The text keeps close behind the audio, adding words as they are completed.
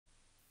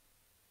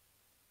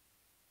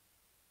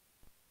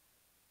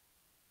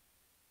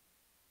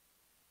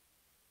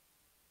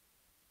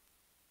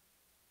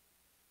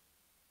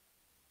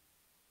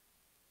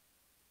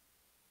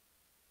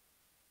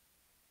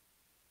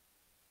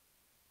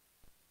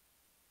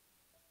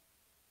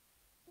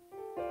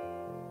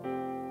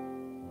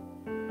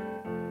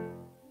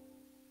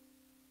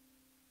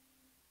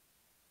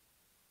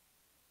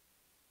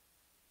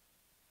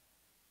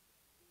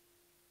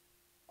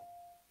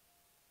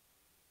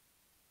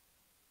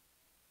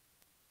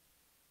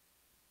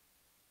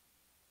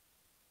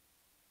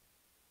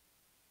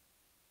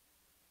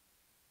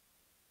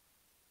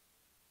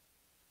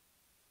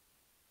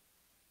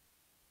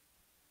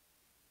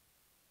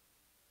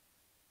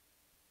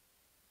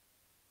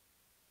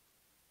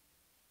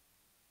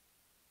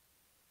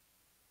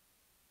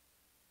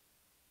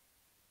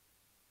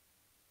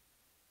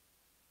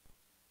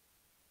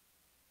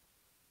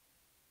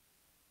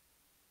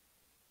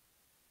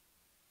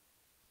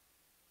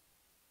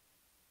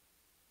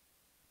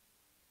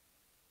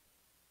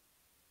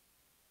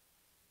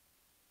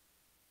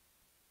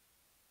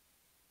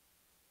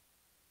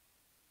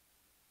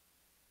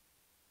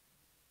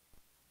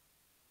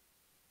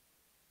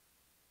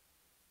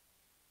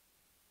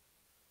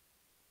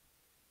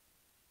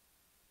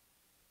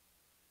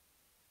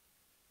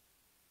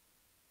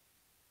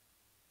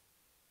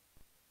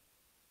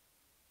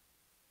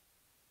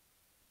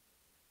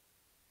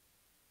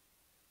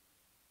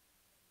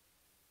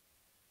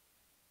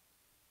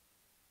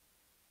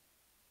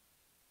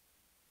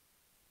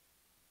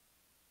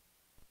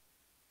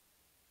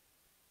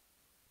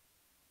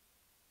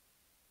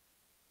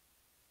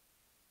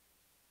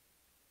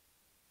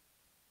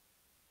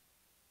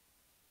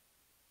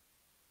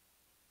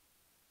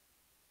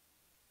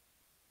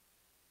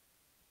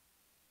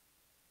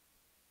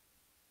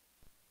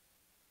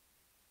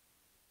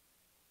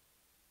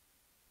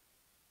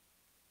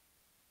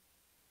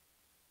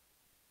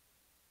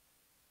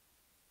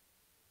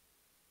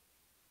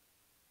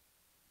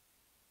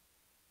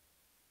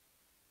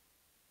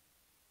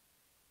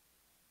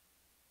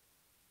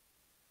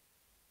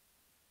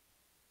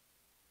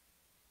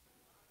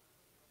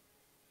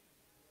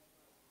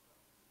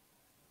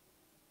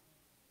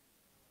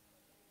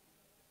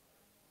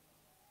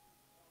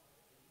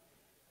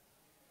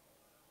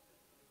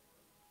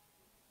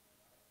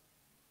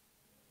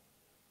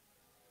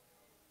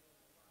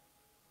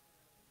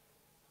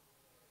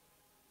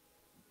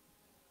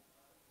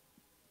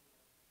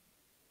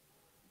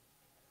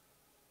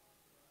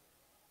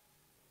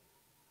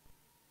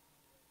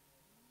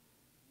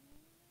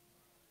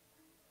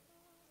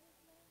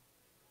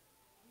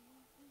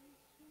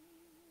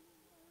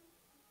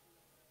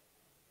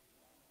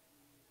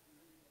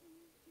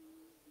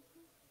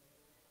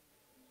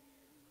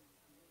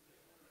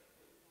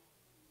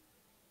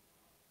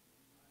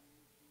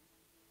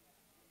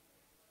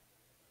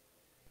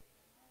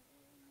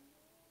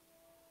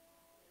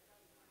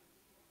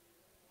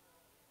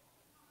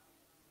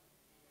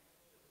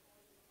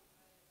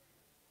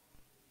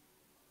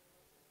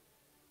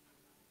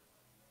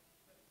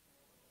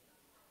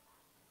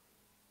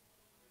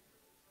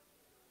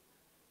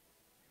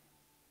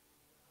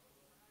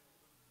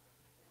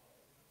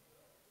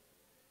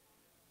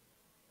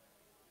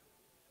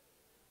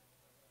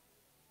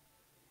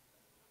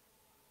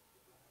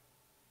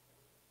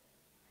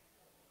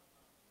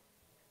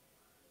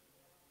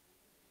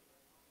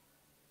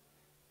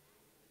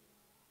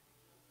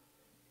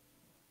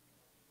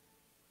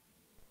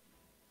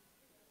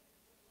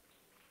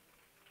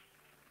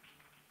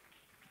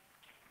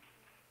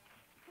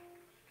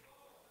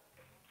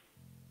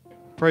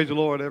Praise the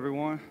Lord,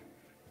 everyone.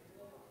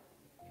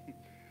 I'd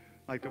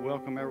like to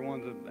welcome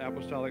everyone to the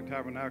Apostolic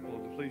Tabernacle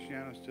of the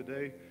Felicianos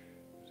today.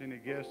 If there's any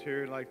guests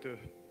here, I'd like to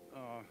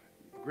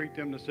greet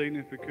them this evening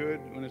if we could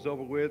when it's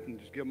over with, and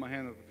just give them a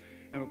hand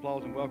of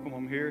applause and welcome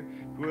them here.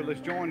 If we would, let's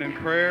join in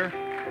prayer.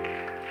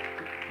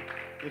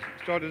 Let's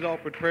start this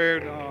off with prayer,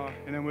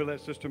 and then we'll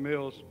let Sister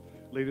Mills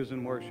lead us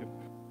in worship.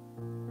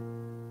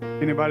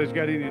 Anybody's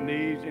got any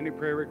needs, any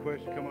prayer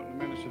requests, come up to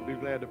the minister. Be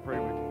glad to pray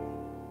with you.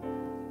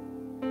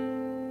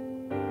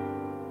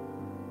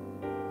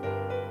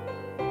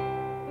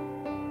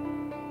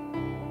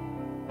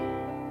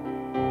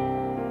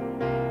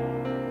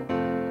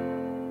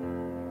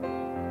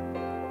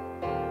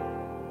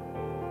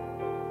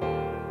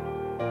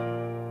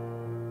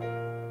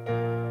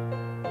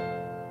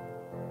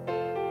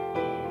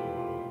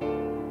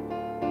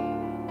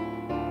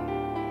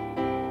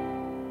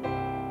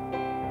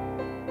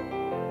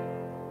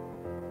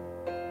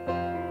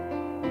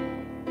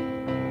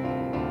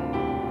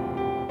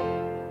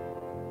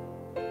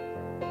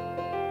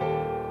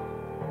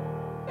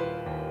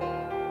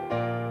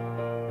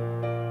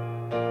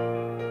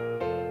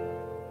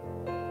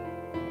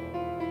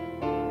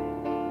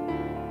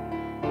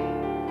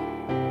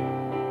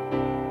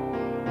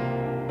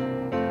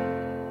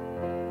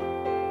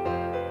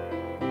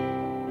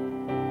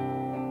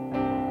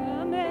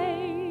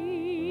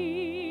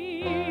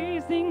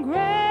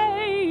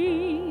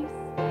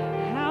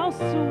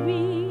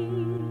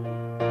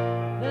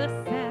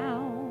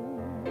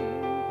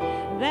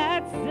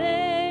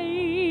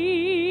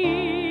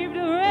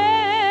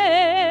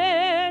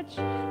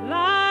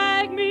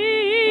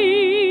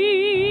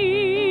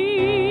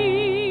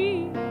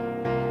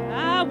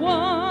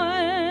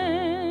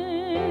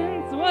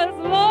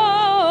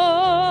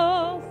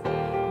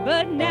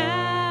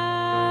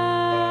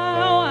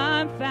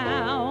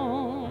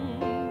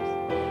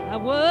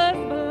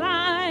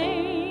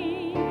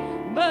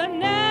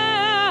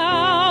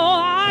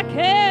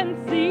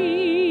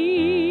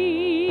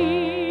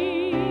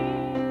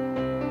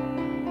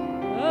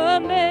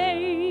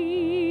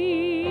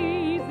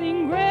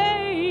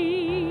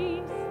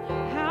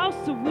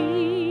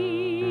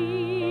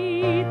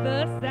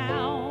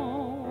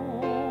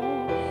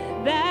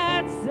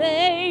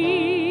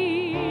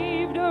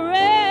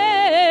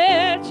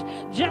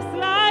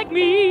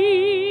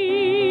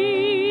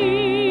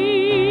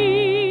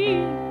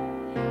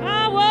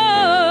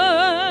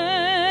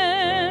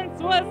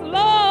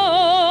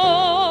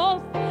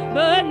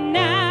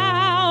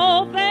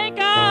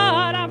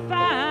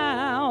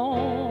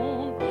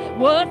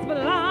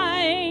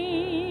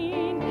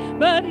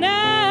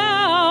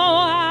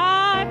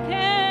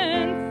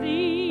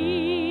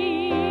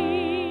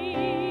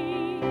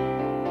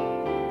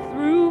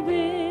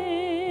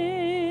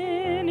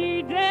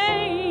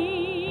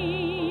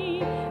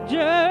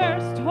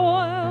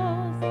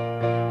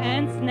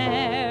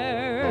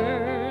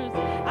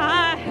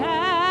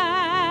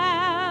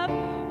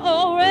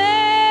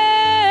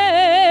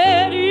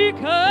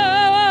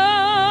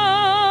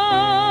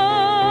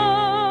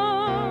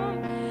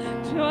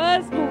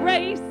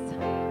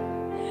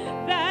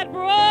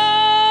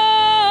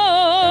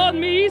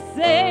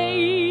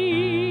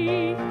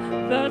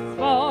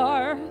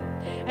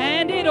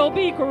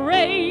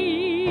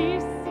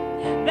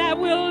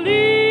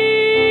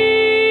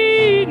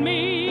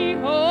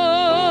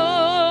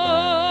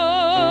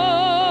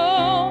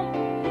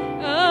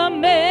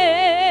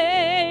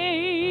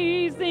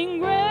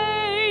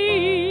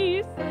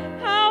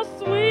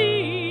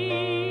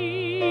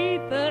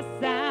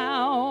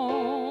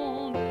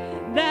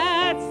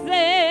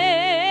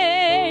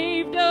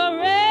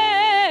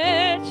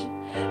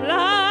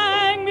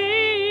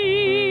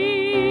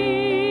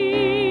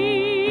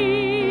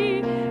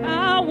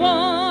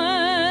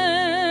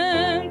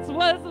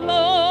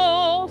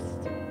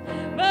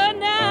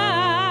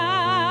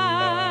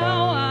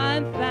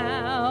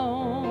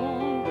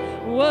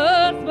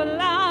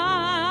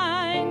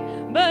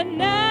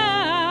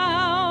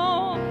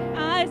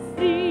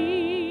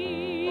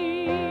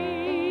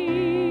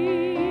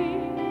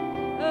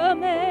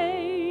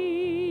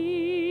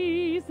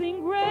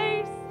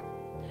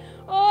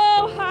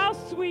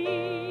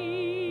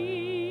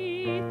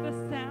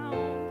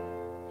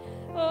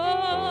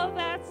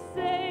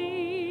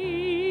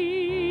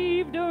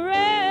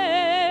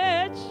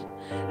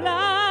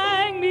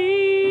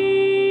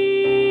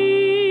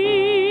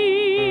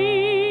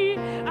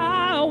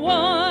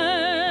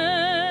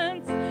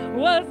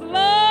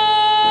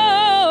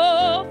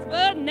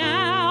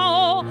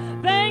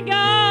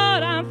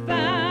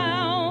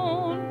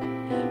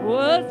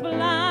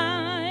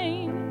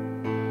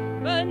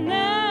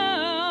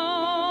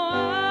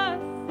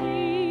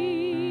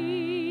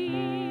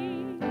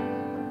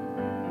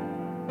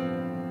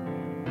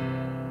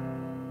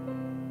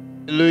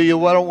 Hallelujah.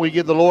 Why don't we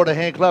give the Lord a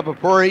hand clap of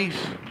praise?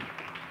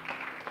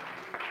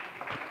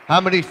 How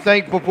many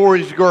thankful for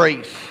His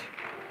grace?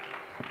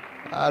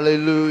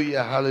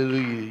 Hallelujah.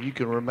 Hallelujah. You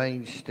can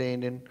remain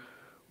standing.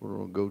 We're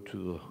going to go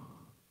to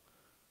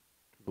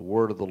the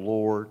word of the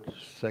Lord,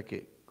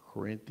 2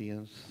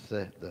 Corinthians,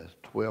 the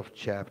 12th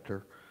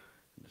chapter,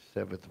 the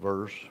 7th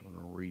verse. I'm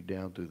going to read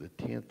down through the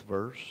 10th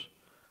verse.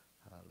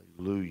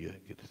 Hallelujah.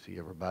 Good to see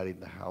everybody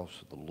in the house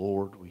of the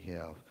Lord. We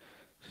have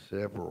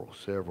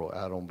several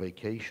out on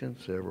vacation,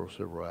 several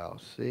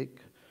out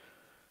sick,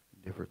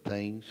 different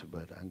things,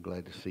 but I'm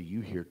glad to see you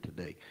here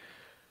today.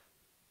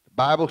 The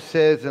Bible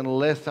says,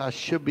 unless I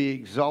should be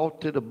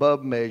exalted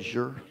above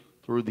measure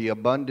through the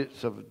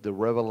abundance of the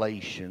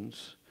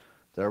revelations,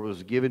 there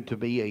was given to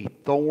me a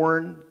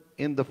thorn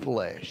in the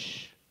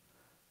flesh,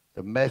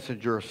 the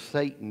messenger of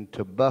Satan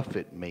to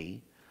buffet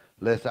me,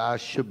 lest I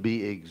should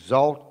be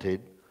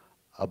exalted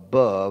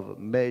above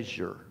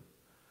measure.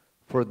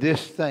 For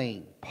this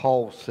thing,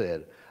 Paul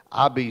said,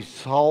 I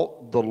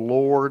besought the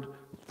Lord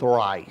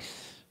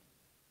thrice,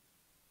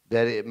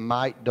 that it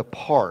might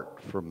depart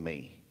from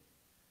me.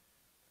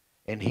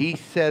 And he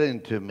said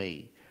unto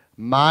me,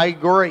 my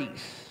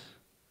grace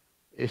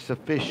is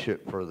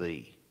sufficient for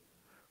thee,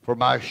 for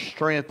my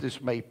strength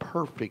is made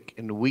perfect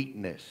in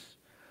weakness.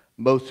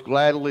 Most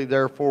gladly,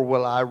 therefore,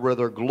 will I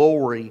rather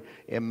glory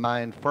in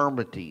my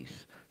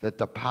infirmities, that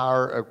the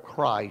power of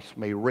Christ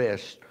may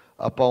rest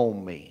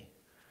upon me.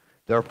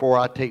 Therefore,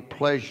 I take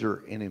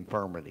pleasure in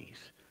infirmities,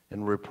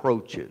 in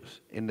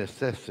reproaches, in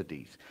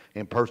necessities,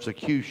 in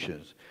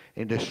persecutions,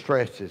 in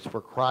distresses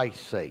for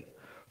Christ's sake.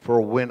 For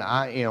when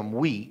I am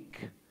weak,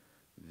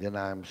 then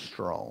I am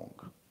strong.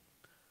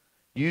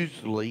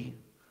 Usually,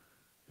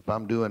 if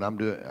I'm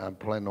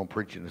planning on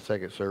preaching the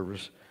second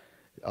service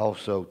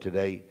also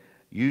today.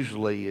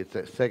 Usually it's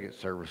that second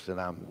service that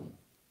I'm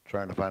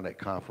trying to find that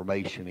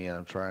confirmation in.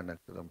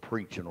 I'm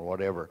preaching or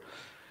whatever.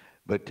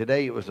 But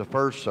today it was the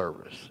first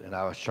service, and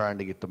I was trying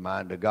to get the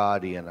mind of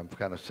God in. I'm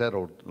kind of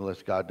settled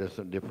unless God does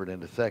something different in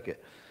the second.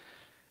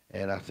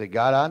 And I said,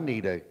 God,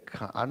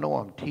 I know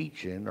I'm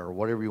teaching or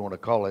whatever you want to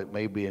call it.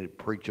 Maybe in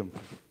preaching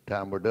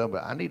time we're done,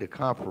 but I need a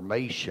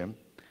confirmation.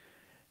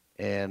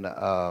 And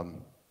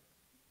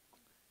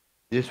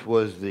this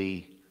was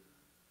the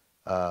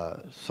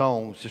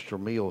song. Sister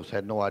Mills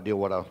had no idea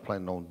what I was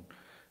planning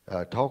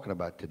on talking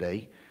about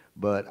today.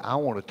 But I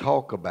want to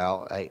talk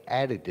about an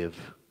additive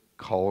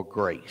called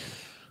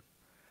grace.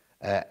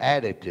 An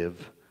additive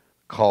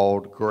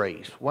called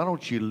grace. Why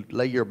don't you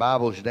lay your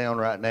Bibles down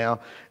right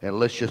now and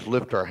let's just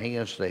lift our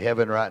hands to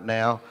heaven right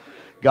now.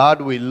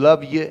 God, we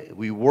love you.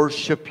 We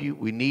worship you.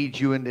 We need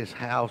you in this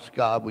house,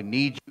 God. We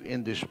need you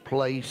in this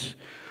place.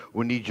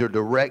 We need your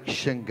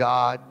direction,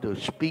 God, to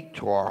speak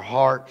to our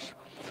hearts,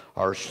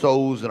 our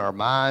souls, and our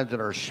minds,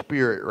 and our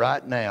spirit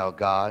right now,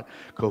 God.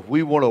 Because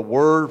we want a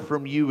word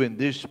from you in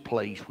this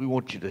place. We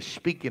want you to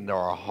speak into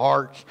our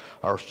hearts,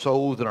 our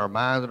souls, and our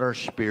minds, and our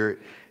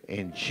spirit.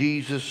 In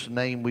Jesus'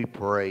 name we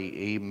pray.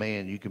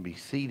 Amen. You can be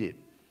seated.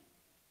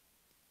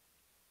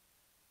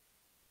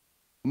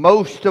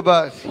 Most of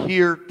us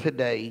here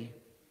today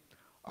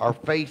are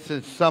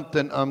facing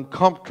something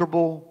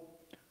uncomfortable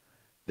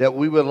that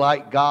we would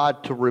like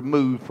God to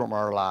remove from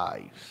our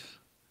lives.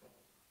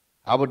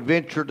 I would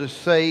venture to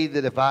say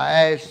that if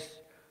I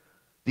asked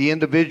the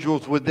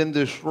individuals within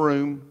this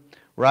room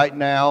right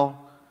now,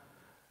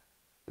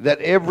 that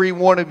every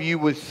one of you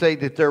would say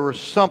that there was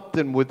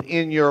something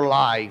within your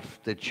life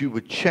that you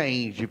would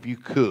change if you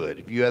could.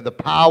 If you had the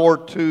power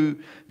to,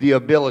 the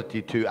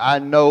ability to. I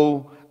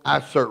know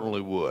I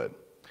certainly would.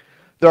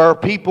 There are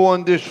people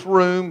in this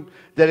room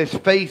that is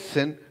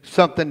facing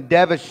something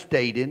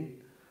devastating,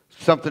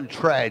 something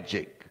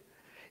tragic.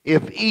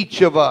 If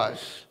each of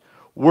us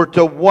were to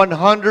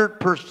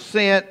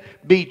 100%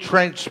 be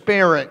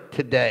transparent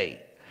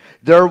today,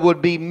 there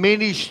would be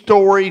many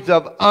stories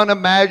of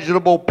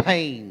unimaginable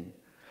pain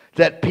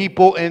that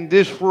people in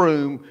this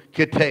room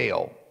could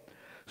tell.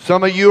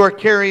 Some of you are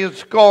carrying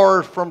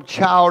scars from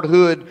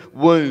childhood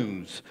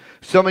wounds.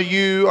 Some of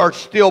you are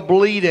still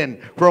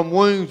bleeding from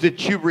wounds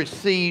that you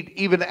received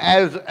even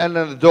as an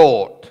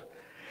adult.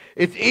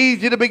 It's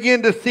easy to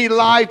begin to see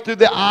life through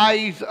the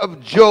eyes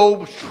of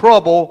Job's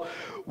trouble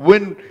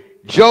when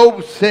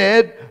Job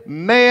said,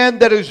 man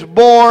that is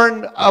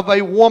born of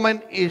a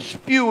woman is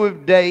few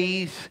of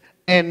days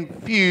and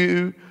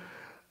full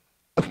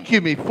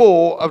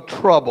of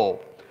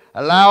trouble.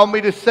 Allow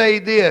me to say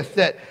this,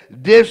 that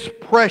this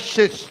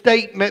precious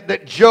statement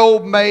that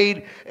Job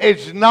made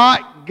is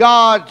not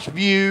God's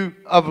view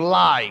of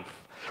life.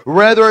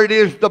 Rather, it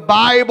is the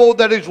Bible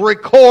that is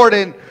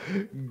recording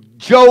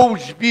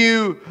Job's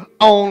view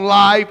on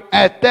life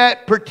at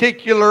that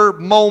particular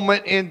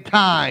moment in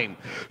time.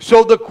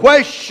 So the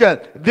question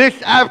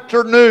this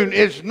afternoon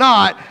is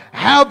not,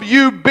 have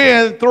you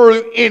been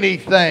through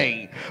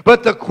anything?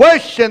 But the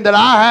question that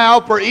I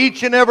have for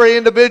each and every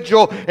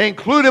individual,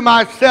 including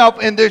myself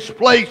in this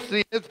place,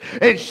 is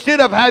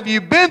instead of have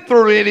you been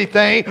through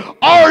anything,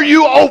 are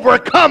you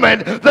overcoming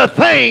the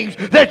things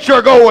that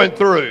you're going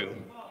through?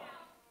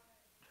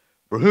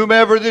 For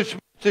whomever this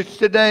message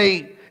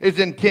today is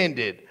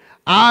intended,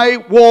 I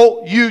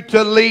want you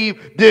to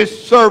leave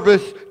this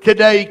service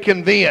today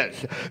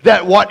convinced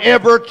that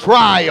whatever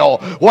trial,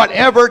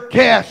 whatever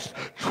test,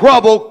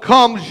 trouble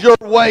comes your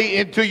way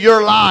into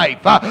your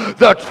life,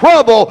 the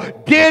trouble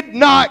did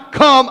not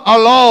come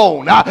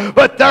alone,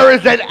 but there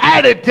is an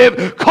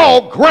additive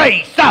called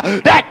grace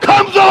that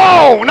comes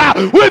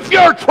along with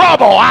your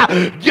trouble.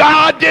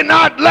 God did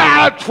not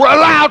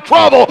allow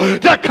trouble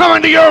to come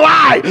into your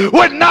life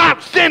with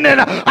not sending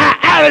an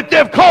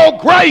additive called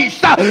grace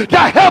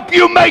to help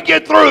you make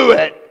it through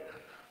it.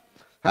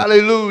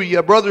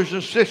 Hallelujah, brothers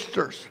and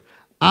sisters.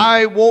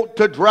 I want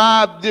to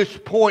drive this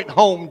point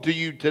home to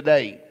you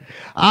today.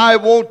 I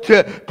want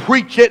to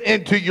preach it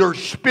into your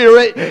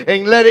spirit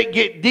and let it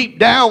get deep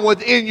down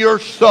within your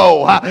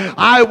soul.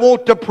 I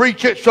want to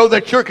preach it so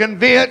that you're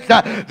convinced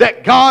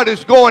that God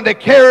is going to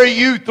carry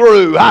you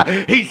through.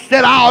 He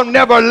said, I'll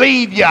never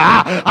leave you.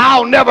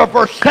 I'll never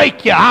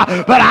forsake you.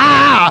 But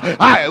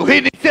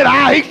he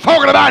said, he's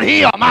talking about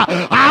him.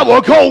 I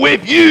will go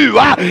with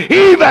you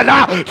even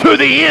to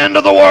the end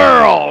of the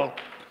world.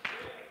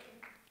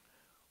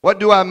 What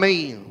do I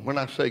mean when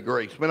I say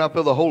grace? When I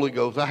feel the Holy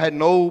Ghost,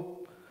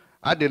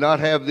 I did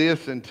not have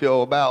this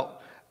until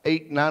about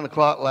 8, 9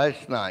 o'clock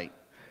last night.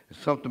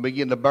 Something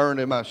began to burn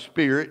in my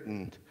spirit,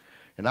 and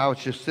I was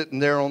just sitting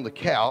there on the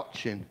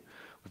couch, and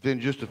within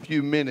just a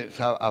few minutes,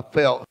 I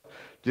felt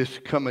this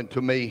coming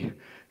to me,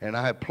 and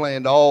I had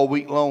planned all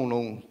week long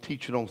on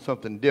teaching on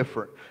something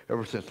different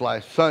ever since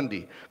last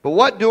Sunday. But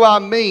what do I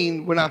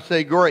mean when I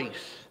say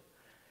grace?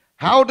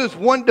 How does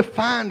one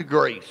define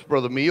grace,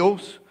 Brother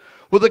Mills?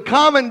 Well, the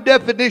common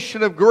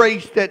definition of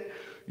grace that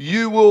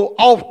you will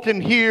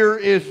often hear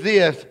is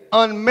this: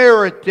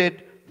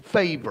 unmerited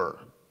favor.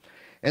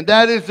 And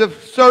that is a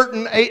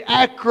certain,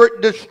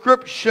 accurate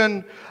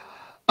description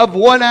of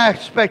one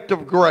aspect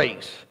of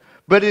grace.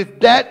 But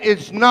that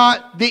is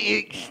not the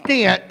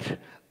extent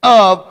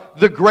of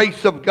the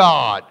grace of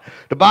God.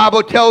 The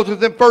Bible tells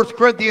us in 1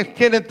 Corinthians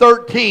 10 and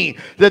 13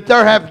 that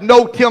there have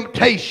no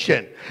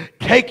temptation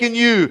taken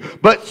you,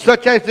 but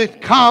such as is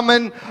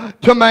common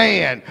to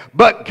man.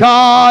 But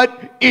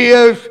God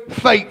is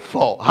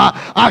faithful.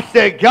 I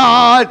said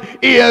God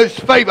is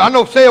faithful. I'm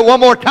going to say it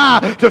one more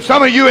time so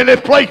some of you in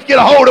this place get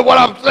a hold of what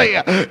I'm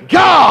saying.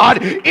 God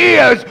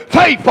is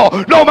faithful.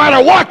 No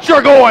matter what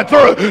you're going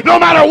through, no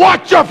matter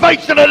what you're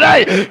facing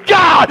today,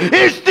 God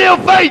is still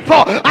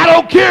faithful. I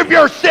don't care if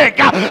you're sick.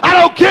 I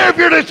don't care if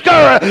you're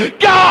discouraged.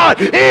 God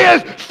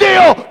is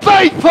still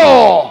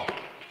faithful.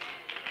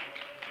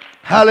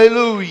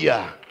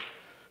 Hallelujah.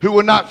 Who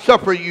will not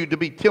suffer you to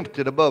be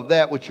tempted above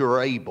that which you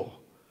are able,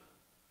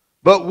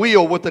 but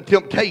will with the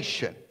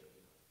temptation.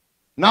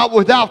 Not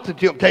without the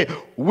temptation,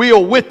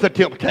 will with the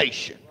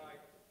temptation.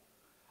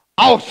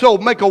 Also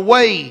make a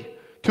way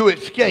to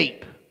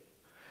escape,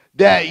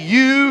 that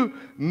you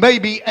may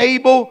be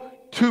able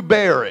to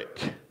bear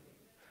it.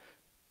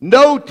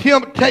 No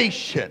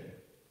temptation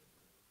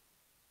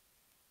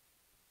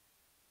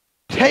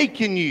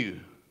taken you,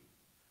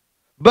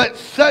 but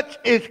such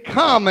is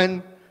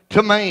common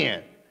to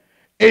man.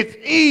 It's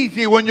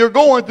easy when you're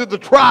going through the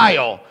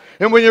trial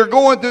and when you're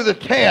going through the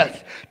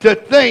test to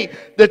think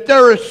that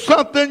there is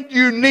something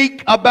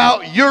unique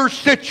about your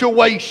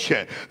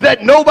situation,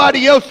 that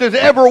nobody else has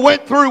ever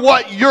went through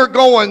what you're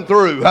going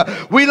through.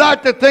 We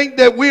like to think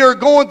that we are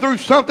going through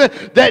something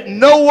that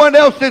no one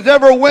else has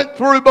ever went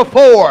through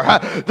before.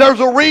 There's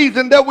a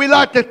reason that we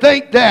like to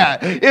think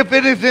that. If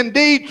it is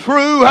indeed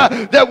true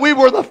that we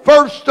were the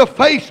first to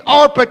face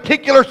our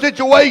particular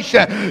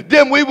situation,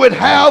 then we would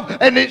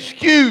have an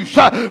excuse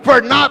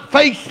for not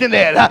facing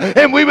it,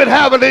 and we would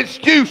have an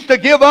excuse to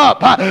give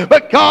up.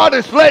 But God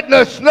is letting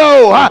us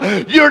know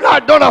you're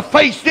not going to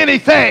face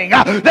anything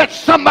that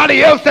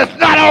somebody else has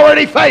not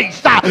already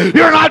faced.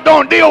 You're not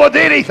going to deal with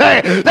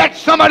anything that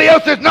somebody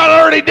else has not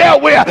already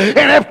dealt with.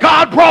 And if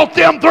God brought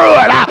them through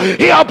it,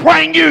 He'll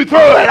bring you through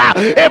it.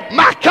 If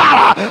my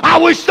God, I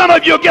wish some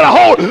of you get a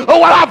hold of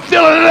what I'm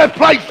feeling in this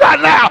place right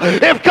now.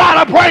 If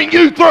God will bring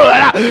you through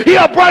it,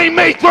 He'll bring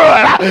me through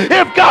it.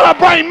 If God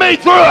will bring me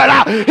through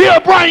it,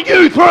 He'll bring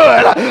you through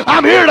it.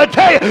 I'm here to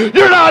tell you,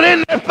 you're not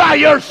in this by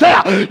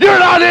yourself. You're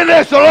not in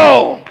this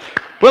alone.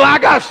 Well, I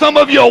got some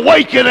of you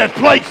awake in this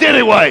place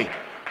anyway.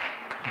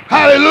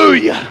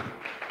 Hallelujah.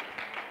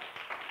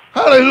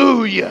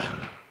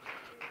 Hallelujah.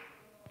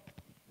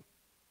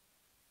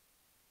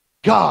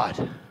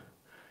 God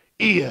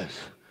is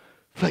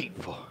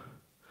faithful.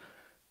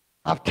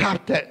 I've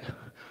typed that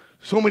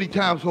so many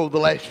times over the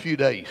last few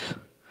days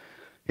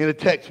in a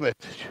text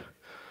message.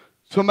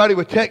 Somebody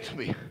would text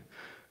me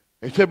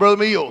and say, Brother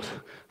Mills,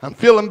 I'm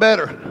feeling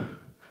better.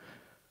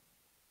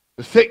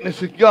 The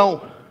sickness is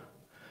gone.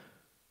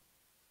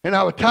 And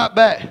I would type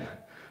back,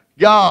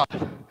 God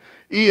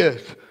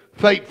is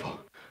faithful.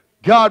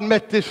 God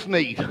met this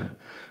need.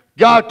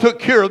 God took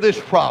care of this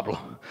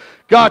problem.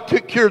 God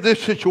took care of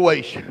this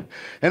situation.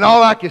 And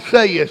all I can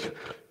say is,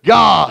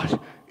 God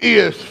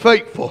is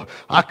faithful.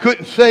 I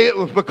couldn't say it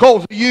was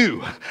because of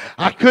you.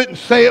 I couldn't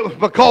say it was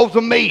because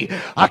of me.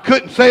 I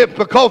couldn't say it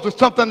because of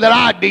something that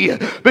I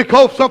did,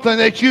 because something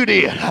that you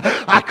did.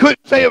 I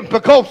couldn't say it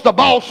because the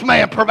boss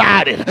man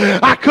provided.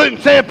 I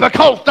couldn't say it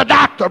because the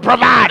doctor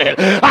provided.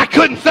 I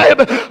couldn't say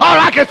it, all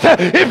I can say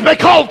is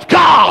because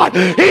God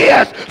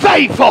is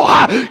faithful.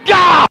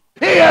 God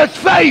is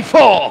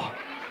faithful.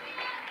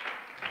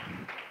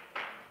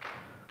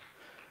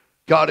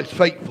 God is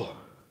faithful.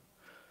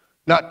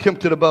 Not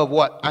tempted above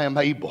what I am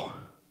able.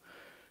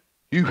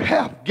 You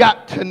have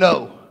got to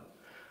know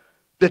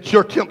that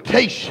your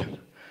temptation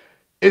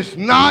is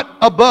not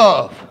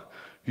above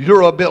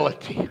your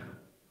ability.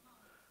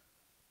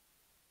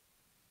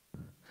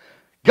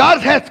 God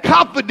has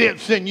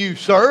confidence in you,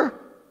 sir.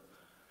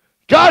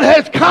 God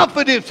has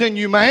confidence in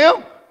you,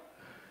 ma'am.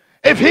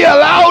 If he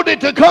allowed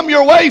it to come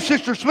your way,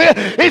 Sister Smith,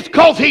 it's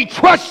because he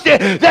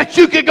trusted that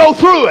you could go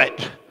through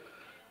it.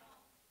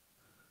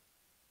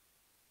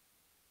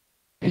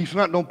 He's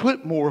not going to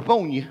put more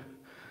upon you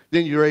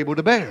than you're able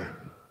to bear.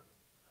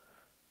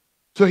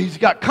 So he's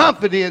got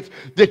confidence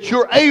that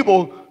you're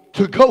able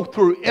to go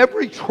through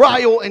every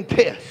trial and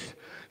test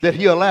that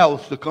he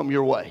allows to come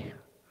your way.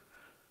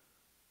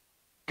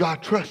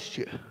 God trusts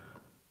you.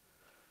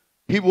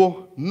 He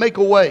will make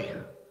a way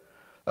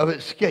of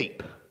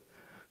escape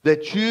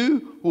that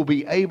you will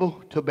be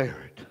able to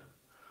bear it.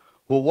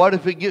 Well, what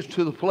if it gets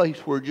to the place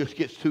where it just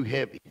gets too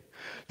heavy?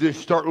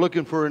 Just start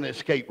looking for an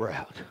escape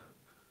route.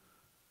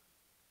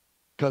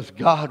 Because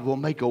God will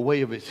make a way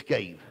of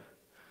escape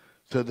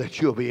so that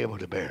you'll be able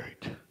to bear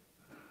it.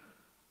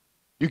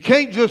 You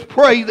can't just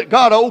pray that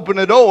God will open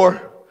the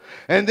door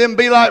and then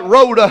be like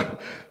Rhoda.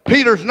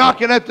 Peter's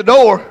knocking at the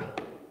door.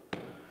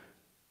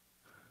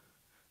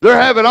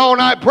 They're having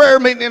all-night prayer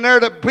meeting in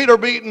there that Peter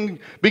be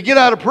get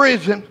out of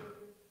prison.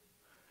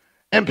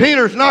 And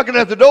Peter's knocking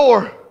at the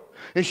door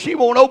and she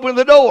won't open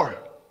the door.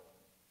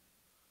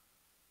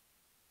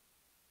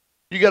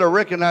 You got to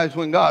recognize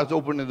when God's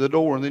opening the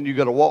door and then you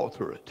got to walk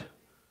through it.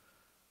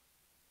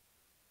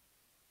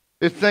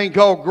 This thing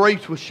called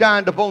grace was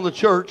shined upon the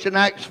church in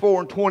Acts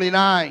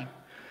 4:29.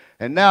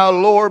 And now,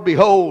 Lord,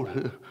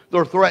 behold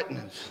their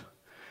threatenings,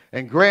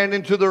 and grant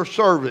into their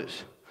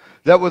service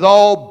that with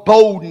all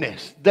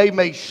boldness they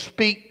may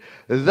speak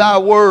thy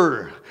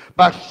word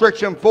by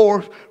stretching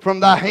forth from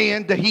thy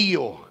hand to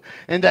heal,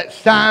 and that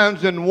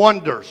signs and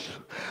wonders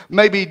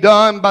may be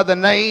done by the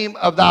name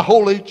of thy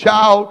holy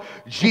child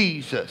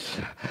Jesus.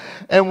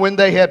 And when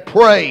they had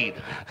prayed,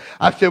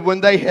 I said, when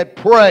they had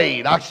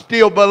prayed, I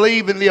still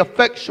believe in the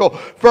effectual,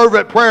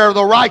 fervent prayer of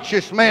the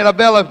righteous man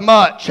availeth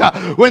much.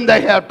 When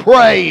they had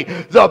prayed,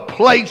 the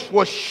place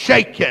was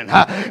shaken,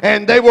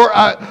 and they were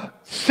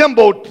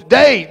assembled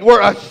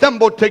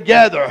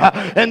together,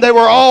 and they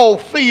were all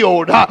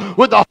filled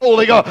with the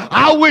Holy Ghost.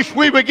 I wish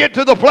we would get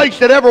to the place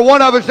that every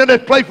one of us in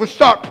this place would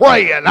start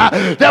praying,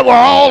 that we're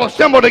all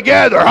assembled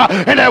together,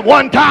 and at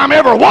one time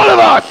every one of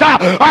us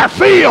are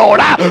filled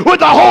with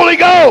the Holy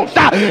Ghost,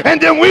 and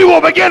then we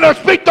will begin to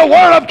speak the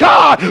word of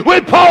God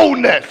with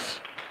boldness.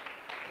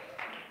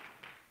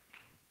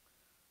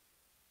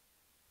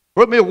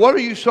 What are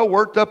you so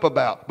worked up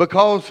about?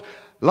 Because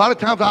a lot of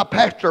times I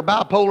pastor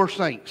bipolar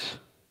saints.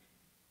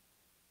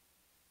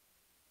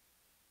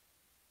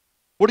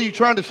 What are you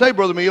trying to say,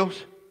 Brother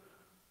Mills?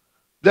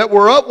 That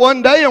we're up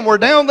one day and we're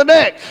down the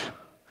next.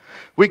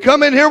 We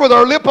come in here with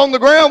our lip on the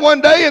ground one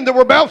day and then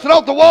we're bouncing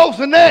off the walls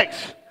the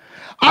next.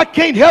 I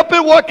can't help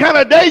it what kind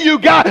of day you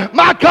got.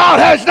 My God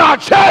has not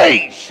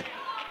changed.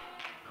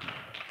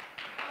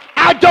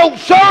 I don't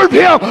serve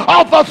him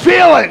off of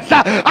feelings.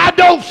 I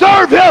don't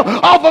serve him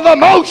off of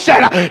emotion.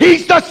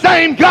 He's the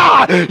same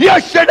God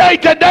yesterday,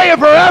 today, and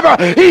forever.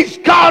 He's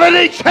God and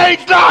he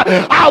changed not.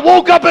 I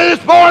woke up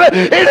this morning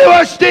and it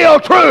was still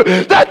true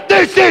that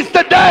this is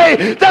the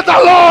day that the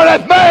Lord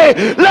has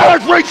made. Let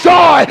us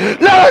rejoice.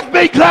 Let us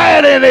be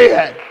glad in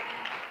it.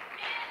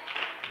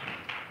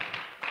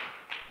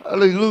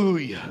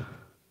 Hallelujah.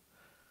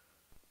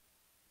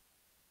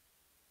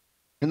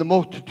 And the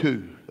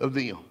multitude of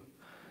them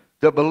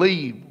that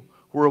believe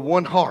we're of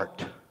one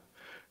heart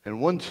and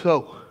one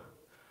soul.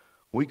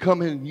 We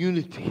come in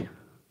unity,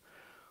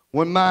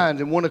 one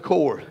mind and one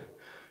accord.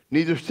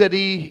 Neither said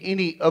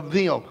any of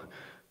them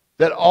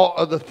that all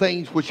of the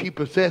things which he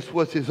possessed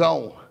was his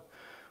own,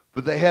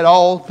 but they had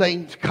all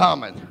things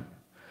common.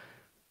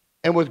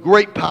 And with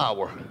great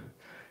power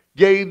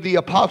gave the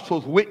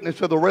apostles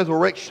witness of the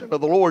resurrection of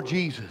the Lord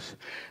Jesus.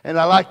 And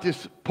I like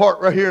this part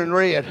right here in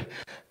red.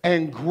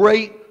 And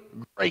great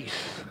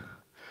grace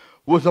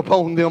was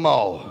upon them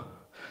all.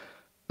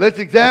 Let's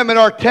examine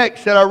our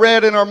text that I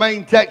read in our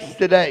main text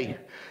today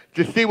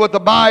to see what the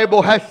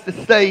Bible has to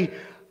say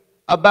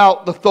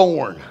about the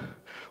thorn.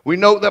 We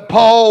know that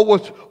Paul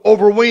was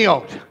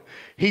overwhelmed.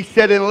 He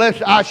said,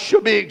 unless I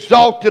should be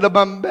exalted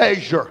above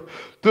measure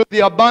through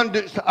the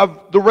abundance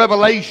of the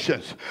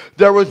revelations,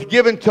 there was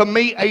given to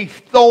me a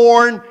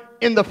thorn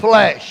in the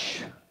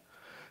flesh,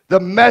 the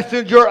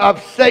messenger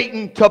of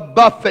Satan to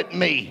buffet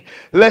me,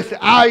 lest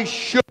I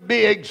should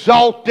be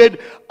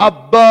exalted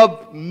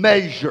above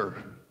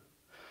measure.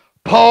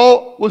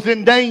 Paul was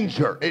in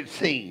danger, it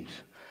seems,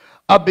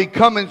 of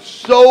becoming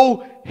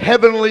so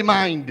heavenly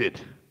minded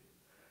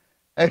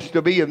as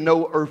to be of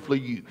no earthly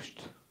use.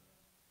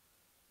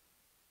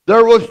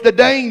 There was the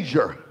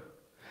danger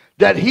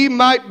that he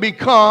might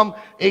become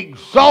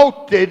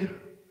exalted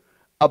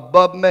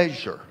above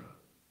measure.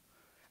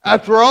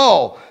 After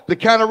all, the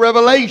kind of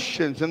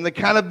revelations and the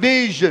kind of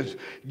visions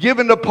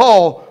given to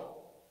Paul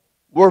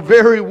were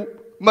very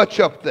much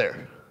up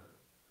there.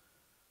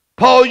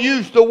 Paul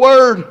used the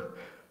word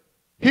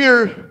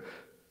here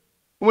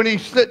when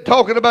he's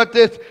talking about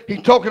this.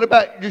 He's talking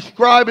about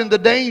describing the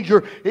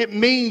danger. It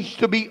means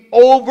to be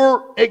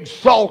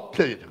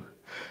over-exalted.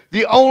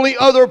 The only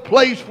other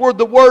place where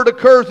the word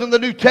occurs in the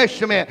New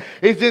Testament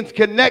is in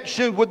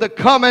connection with the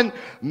common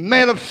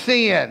man of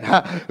sin.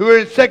 Who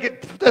in 2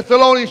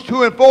 Thessalonians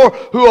 2 and 4,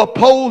 who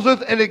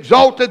opposes and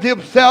exalteth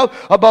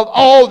himself above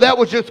all that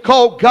which is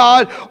called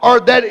God or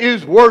that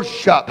is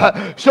worship.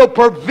 So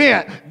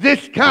prevent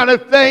this kind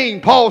of thing,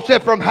 Paul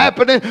said, from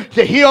happening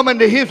to him and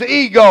to his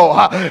ego.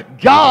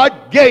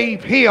 God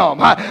gave him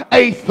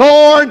a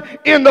thorn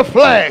in the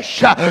flesh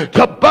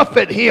to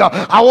buffet him.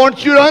 I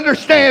want you to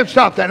understand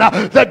something.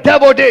 The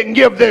devil didn't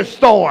give this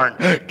thorn.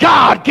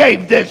 God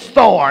gave this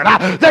thorn.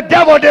 The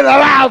devil didn't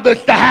allow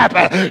this to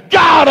happen.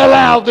 God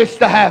allowed this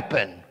to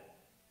happen.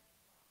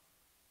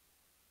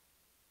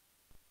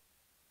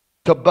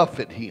 To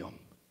buffet him.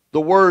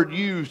 The word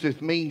used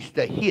is means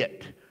to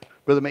hit,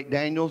 Brother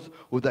McDaniels,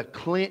 with a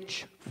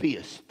clenched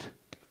fist.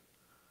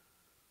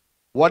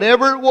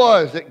 Whatever it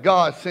was that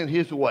God sent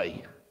his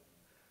way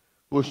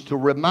was to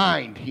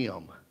remind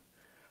him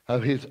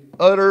of his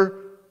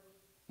utter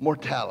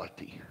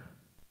mortality.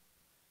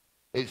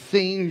 It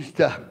seems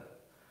to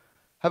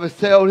have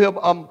assailed him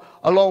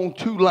along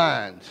two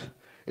lines.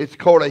 It's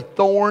called a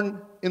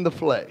thorn in the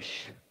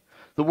flesh.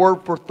 The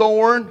word for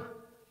thorn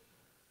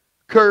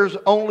occurs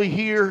only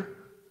here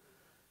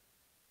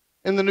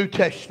in the New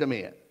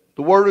Testament.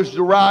 The word is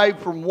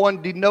derived from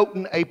one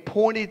denoting a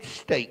pointed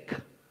stake.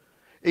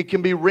 It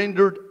can be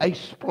rendered a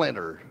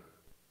splinter.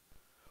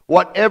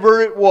 Whatever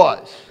it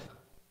was,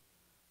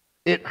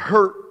 it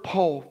hurt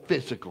Paul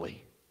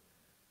physically.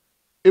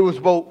 It was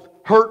both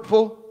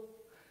hurtful.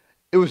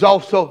 It was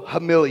also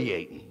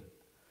humiliating.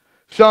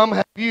 Some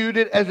have viewed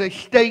it as a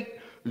stake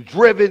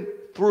driven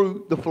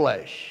through the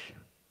flesh.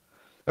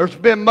 There's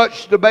been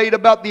much debate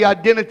about the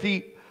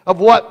identity of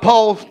what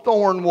Paul's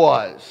thorn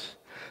was.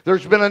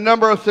 There's been a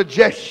number of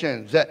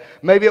suggestions that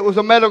maybe it was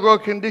a medical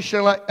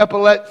condition like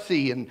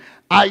epilepsy and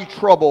eye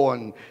trouble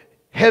and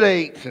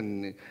headaches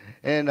and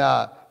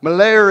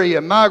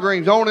malaria,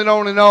 migraines, on and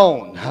on and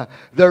on.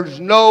 There's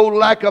no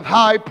lack of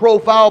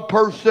high-profile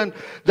person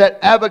that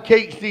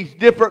advocates these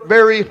different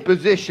various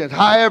positions.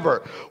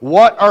 However,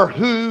 what or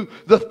who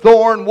the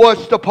thorn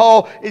was to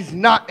Paul is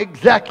not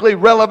exactly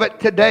relevant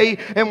today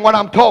in what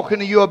I'm talking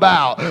to you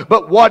about.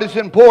 But what is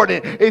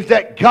important is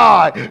that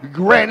God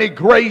granted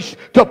grace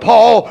to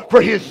Paul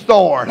for his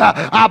thorn.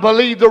 I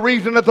believe the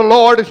reason that the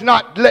Lord is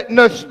not letting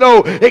us know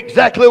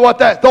exactly what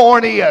that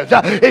thorn is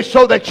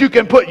so that you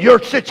can put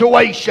your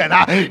situation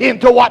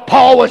into what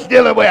Paul was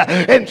dealing with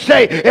and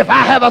say, if I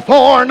have a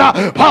thorn,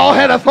 Paul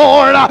had a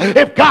thorn.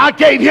 If God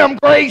gave him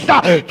grace,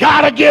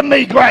 God will give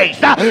me grace.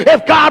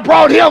 If God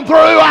brought him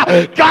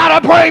through,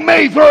 God will bring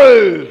me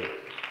through.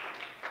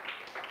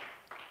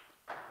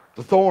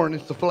 The thorn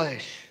is the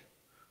flesh.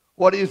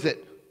 What is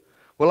it?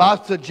 Well, I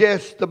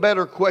suggest the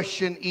better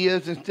question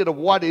is, instead of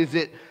what is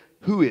it,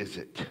 who is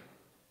it?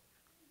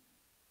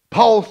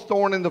 Paul's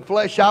thorn in the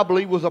flesh, I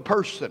believe, was a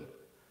person.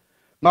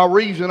 My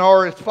reasons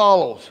are as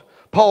follows.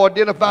 Paul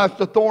identifies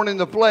the thorn in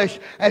the flesh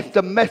as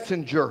the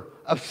messenger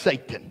of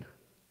Satan.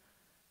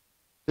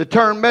 The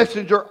term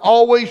messenger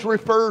always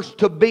refers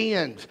to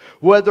beings,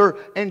 whether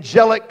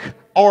angelic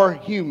or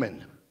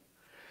human.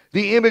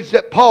 The image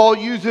that Paul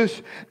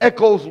uses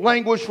echoes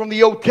language from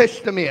the Old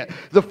Testament.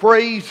 The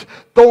phrase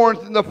thorns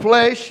in the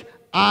flesh,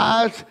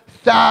 eyes,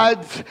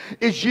 sides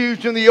is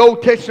used in the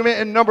Old Testament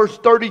in Numbers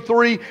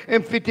 33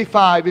 and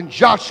 55, in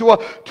Joshua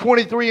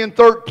 23 and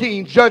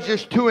 13,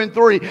 Judges 2 and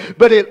 3,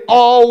 but it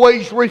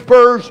always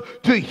refers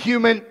to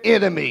human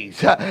enemies.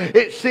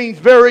 It seems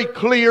very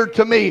clear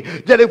to me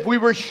that if we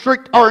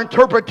restrict our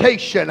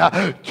interpretation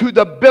to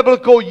the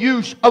biblical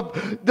use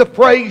of the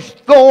phrase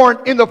thorn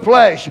in the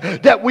flesh,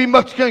 that we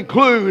must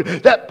conclude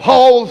that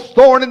Paul's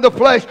thorn in the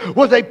flesh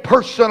was a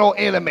personal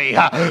enemy.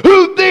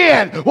 Who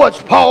then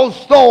was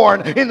Paul's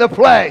thorn in the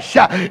flesh?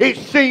 It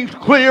seems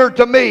clear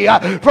to me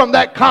from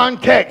that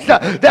context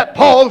that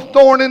Paul's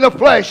thorn in the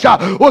flesh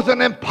was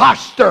an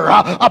imposter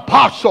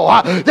apostle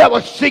that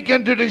was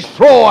seeking to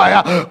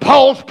destroy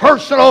Paul's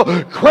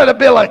personal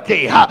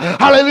credibility.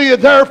 Hallelujah.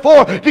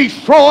 Therefore,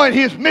 destroying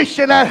his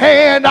mission at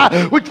hand,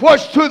 which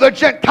was to the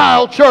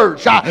Gentile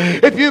church.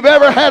 If you've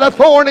ever had a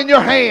thorn in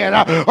your hand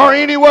or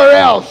anywhere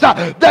else,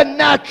 the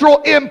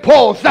natural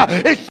impulse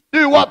is to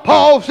do what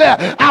Paul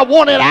said. I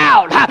want it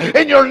out.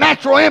 And your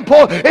natural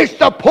impulse is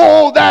to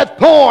pull that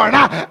thorn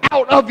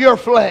out of your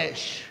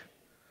flesh.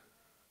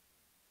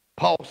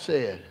 Paul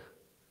said,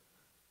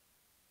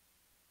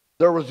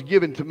 there was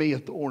given to me a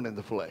thorn in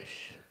the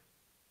flesh.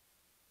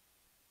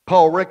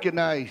 Paul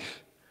recognized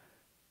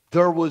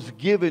there was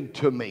given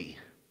to me,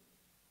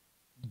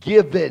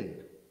 given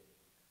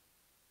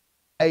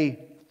a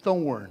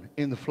thorn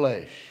in the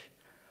flesh.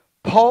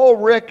 Paul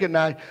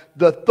recognized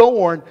the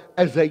thorn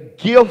as a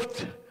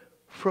gift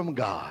from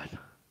God.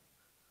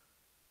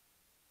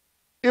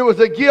 It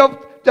was a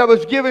gift that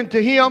was given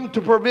to him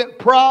to prevent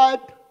pride,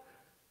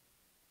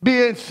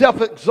 being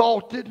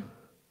self-exalted.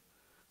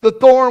 The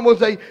thorn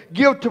was a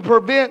gift to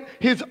prevent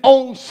his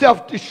own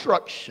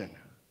self-destruction,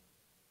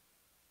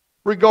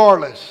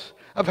 regardless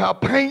of how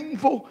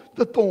painful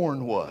the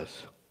thorn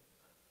was.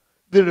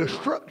 The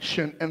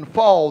destruction and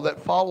fall that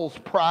follows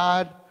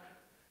pride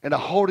and a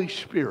haughty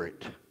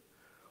spirit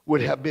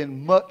would have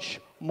been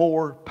much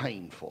more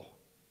painful.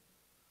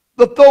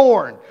 The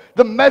thorn,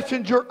 the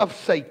messenger of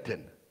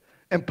Satan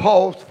in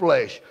Paul's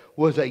flesh,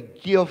 was a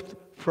gift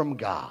from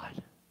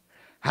God.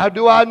 How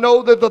do I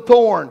know that the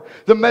thorn,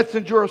 the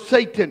messenger of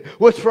Satan,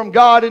 was from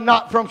God and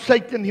not from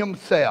Satan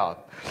himself?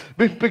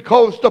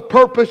 Because the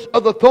purpose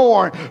of the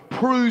thorn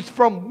proves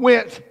from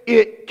whence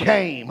it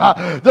came.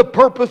 The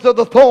purpose of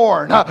the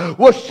thorn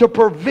was to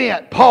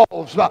prevent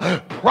Paul's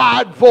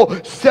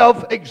prideful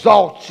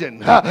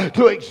self-exaltation,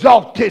 to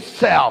exalt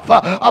himself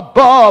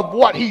above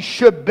what he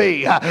should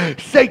be.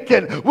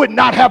 Satan would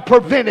not have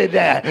prevented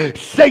that.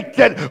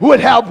 Satan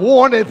would have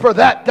wanted for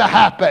that to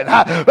happen.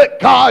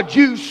 But God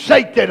used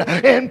Satan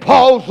in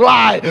Paul's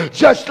life,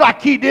 just like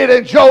he did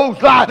in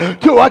Job's life,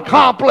 to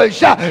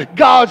accomplish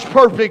God's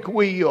perfect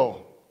will.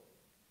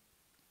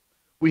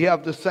 We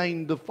have the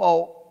same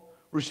default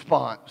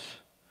response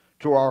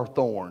to our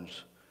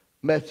thorns,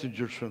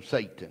 messengers from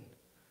Satan,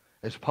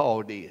 as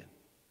Paul did.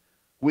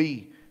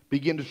 We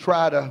begin to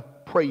try to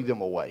pray them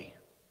away.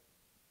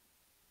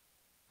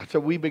 I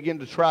said we begin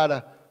to try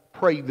to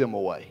pray them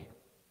away.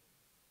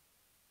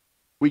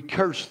 We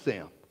curse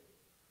them.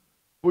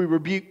 We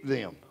rebuke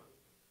them.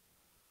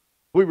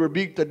 We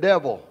rebuke the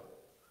devil.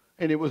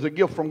 And it was a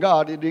gift from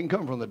God. It didn't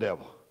come from the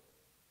devil.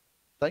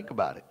 Think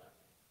about it.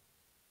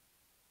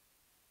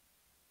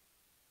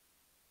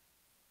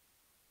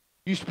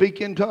 You speak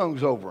in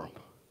tongues over them.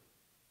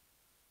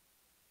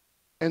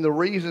 And the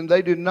reason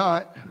they did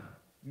not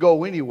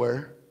go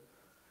anywhere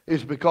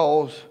is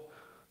because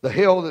the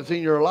hell that's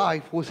in your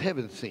life was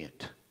heaven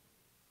sent,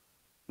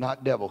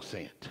 not devil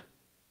sent.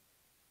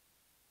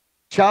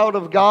 Child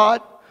of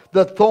God,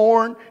 the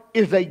thorn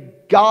is a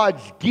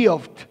God's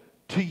gift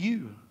to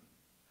you.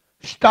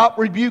 Stop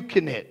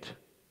rebuking it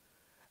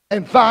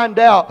and find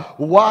out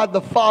why the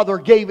Father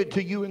gave it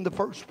to you in the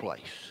first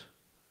place.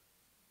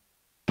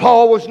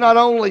 Paul was not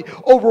only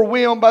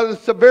overwhelmed by the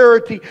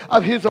severity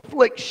of his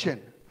affliction,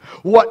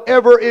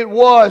 whatever it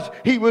was,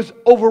 he was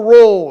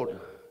overruled.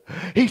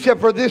 He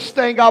said, for this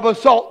thing I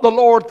besought the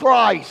Lord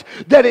thrice,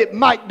 that it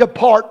might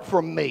depart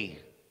from me.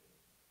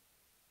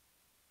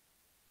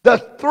 The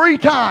 3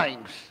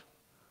 times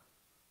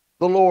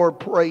the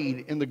Lord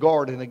prayed in the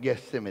Garden of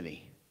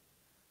Gethsemane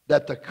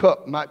that the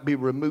cup might be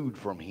removed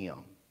from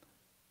him.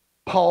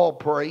 Paul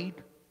prayed,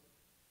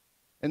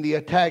 and the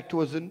attack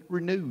was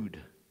renewed.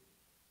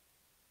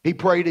 He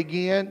prayed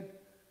again,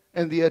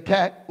 and the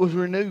attack was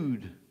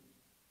renewed.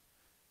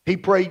 He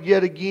prayed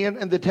yet again,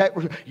 and the attack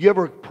was... You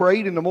ever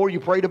prayed, and the more you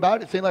prayed about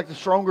it, it seemed like the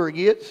stronger it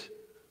gets?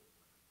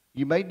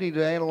 You may need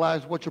to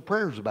analyze what your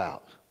prayer's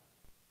about.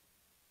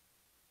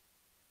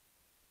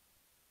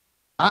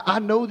 I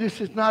know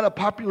this is not a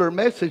popular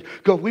message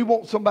because we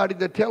want somebody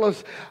to tell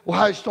us,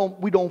 well,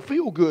 we don't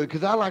feel good,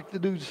 because I like to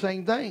do the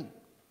same thing.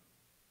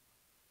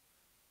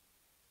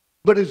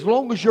 But as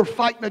long as you're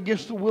fighting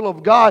against the will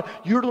of God,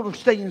 you're going to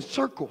stay in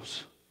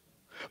circles.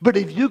 But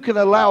if you can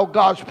allow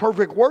God's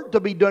perfect work to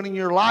be done in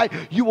your life,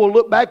 you will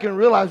look back and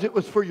realize it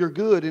was for your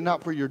good and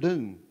not for your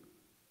doom.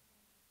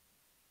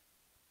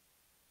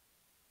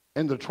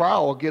 And the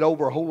trial will get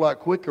over a whole lot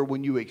quicker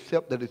when you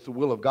accept that it's the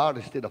will of God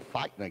instead of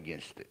fighting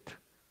against it.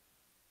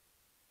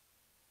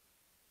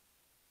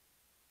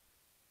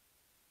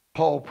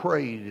 Paul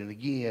prayed, and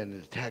again, the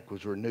attack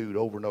was renewed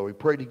over and over. He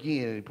prayed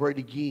again, and he prayed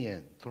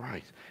again,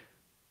 thrice.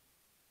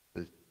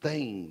 The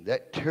thing,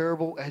 that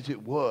terrible as it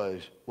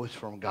was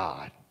from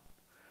God.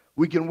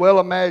 We can well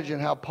imagine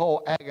how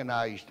Paul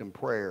agonized in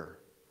prayer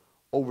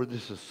over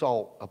this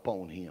assault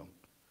upon him,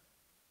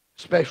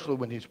 especially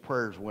when his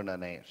prayers went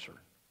unanswered.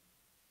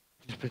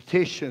 His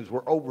petitions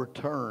were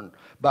overturned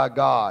by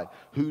God,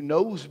 who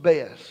knows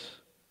best,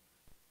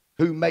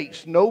 who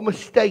makes no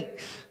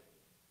mistakes,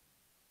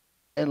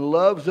 and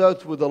loves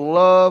us with a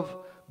love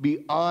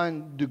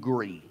beyond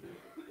degree.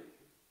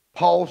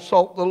 Paul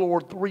sought the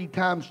Lord 3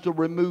 times to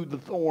remove the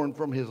thorn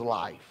from his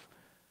life.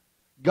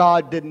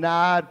 God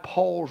denied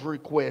Paul's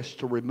request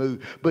to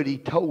remove, but he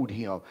told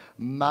him,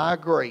 my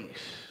grace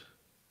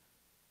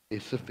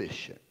is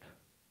sufficient.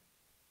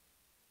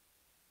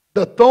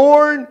 The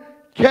thorn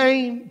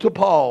came to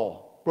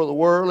Paul, Brother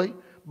Worley,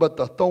 but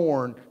the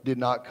thorn did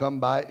not come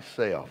by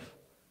itself.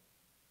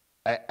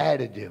 An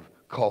additive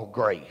called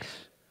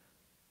grace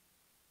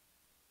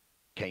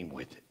came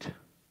with it.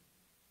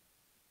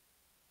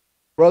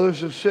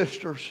 Brothers and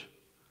sisters,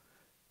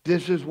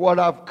 This is what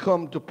I've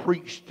come to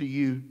preach to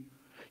you.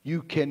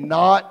 You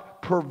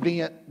cannot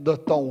prevent the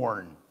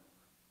thorn,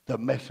 the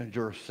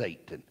messenger of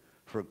Satan,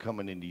 from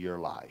coming into your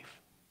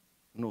life.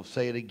 I'm going to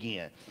say it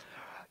again.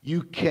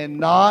 You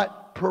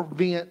cannot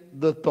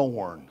prevent the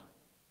thorn,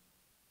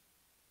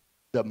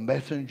 the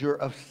messenger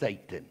of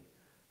Satan,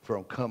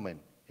 from coming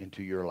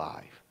into your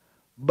life.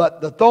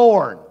 But the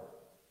thorn,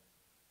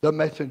 the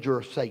messenger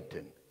of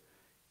Satan,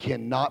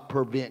 cannot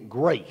prevent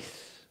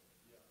grace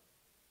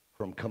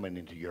from coming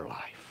into your life.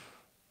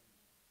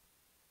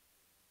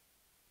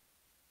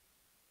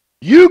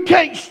 You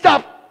can't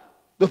stop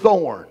the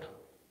thorn,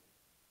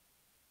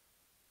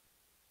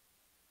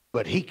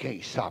 but he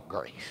can't stop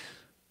grace.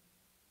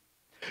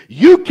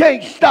 You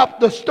can't stop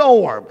the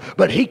storm,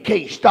 but he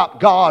can't stop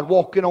God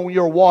walking on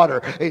your water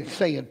and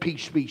saying,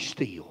 peace be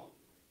still.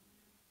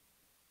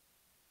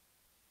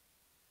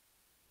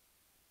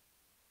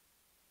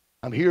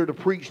 I'm here to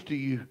preach to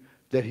you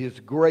that his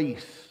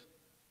grace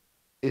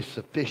is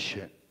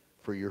sufficient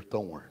for your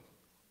thorn.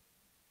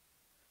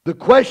 The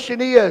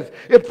question is,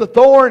 if the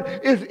thorn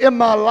is in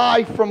my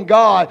life from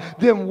God,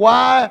 then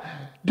why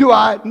do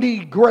I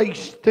need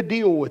grace to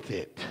deal with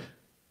it?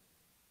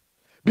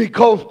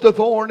 Because the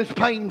thorn is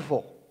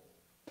painful.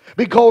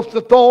 Because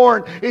the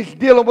thorn is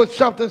dealing with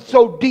something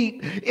so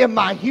deep in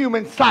my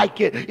human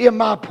psyche, in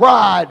my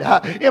pride,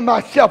 in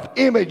my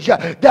self-image,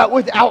 that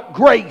without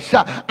grace,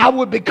 I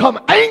would become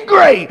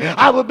angry.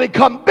 I would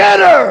become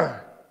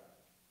bitter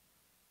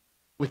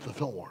with the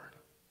thorn.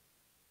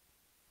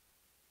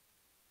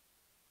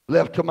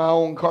 Left to my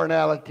own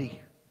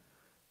carnality,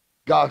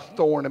 God's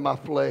thorn in my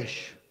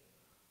flesh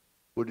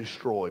would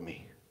destroy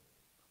me.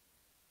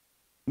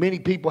 Many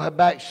people have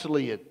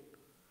backslid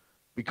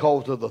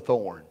because of the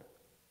thorn.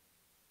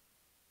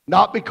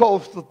 Not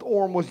because the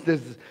thorn was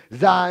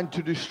designed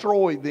to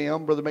destroy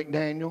them, Brother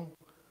McDaniel,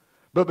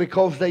 but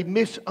because they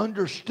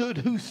misunderstood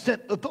who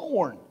sent the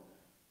thorn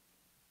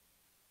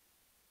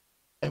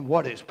and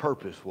what its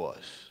purpose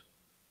was.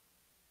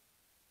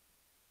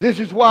 This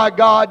is why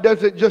God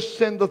doesn't just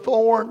send the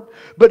thorn,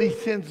 but he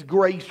sends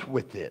grace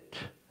with it.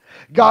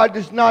 God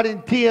does not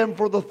intend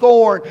for the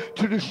thorn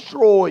to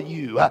destroy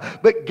you,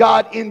 but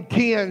God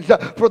intends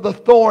for the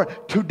thorn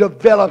to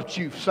develop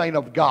you, saint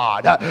of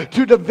God,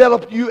 to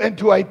develop you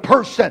into a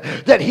person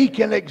that he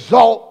can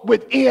exalt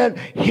within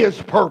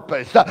his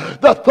purpose.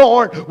 The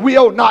thorn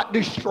will not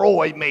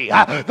destroy me.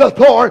 The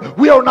thorn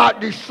will not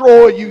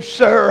destroy you,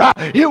 sir.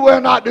 It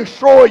will not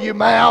destroy you,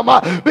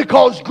 ma'am,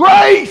 because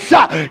grace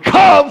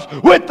comes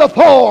with the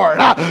thorn.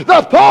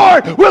 The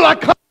thorn will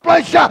accomplish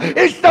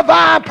its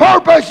divine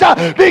purpose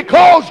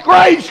because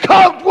grace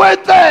comes with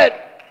it.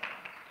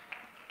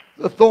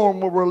 The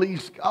thorn will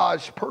release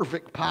God's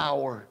perfect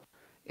power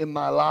in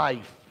my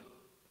life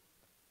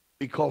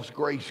because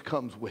grace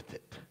comes with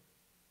it.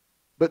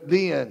 But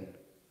then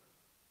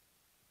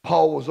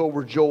Paul was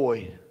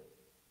overjoyed.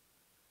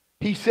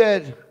 He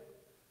said,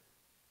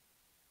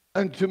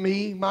 unto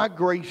me my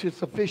grace is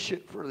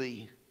sufficient for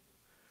thee,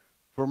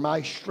 for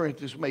my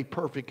strength is made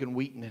perfect in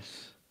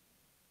weakness.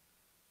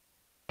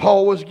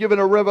 Paul was given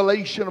a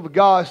revelation of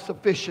God's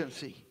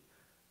sufficiency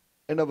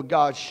and of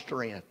God's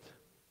strength.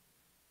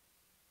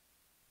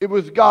 It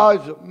was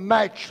God's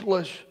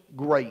matchless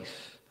grace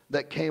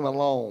that came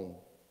along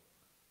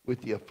with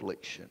the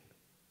affliction.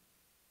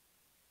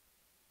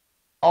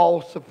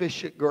 All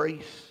sufficient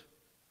grace.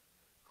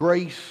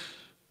 Grace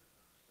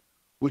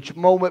which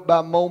moment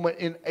by moment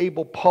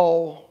enabled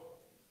Paul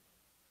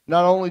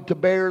not only to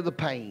bear the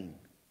pain,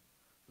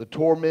 the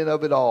torment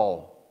of it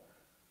all,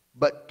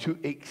 but to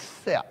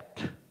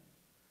accept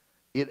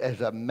it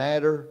as a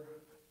matter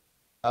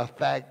of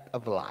fact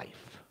of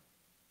life.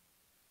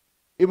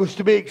 It was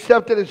to be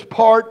accepted as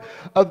part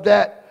of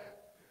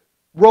that.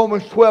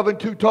 Romans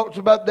 12:2 talks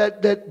about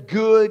that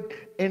good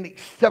and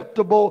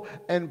acceptable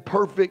and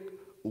perfect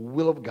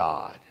will of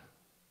God.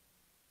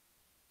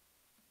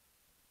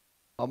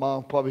 My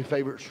mom's probably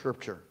favorite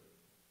scripture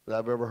that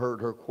I've ever heard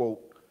her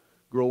quote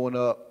growing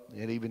up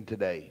and even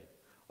today.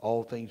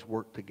 All things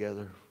work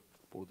together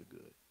for the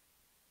good.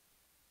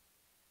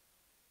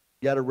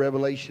 Got a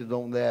revelation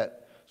on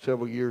that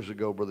several years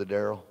ago, Brother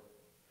Darrell.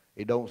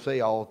 It don't say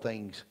all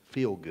things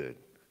feel good.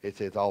 It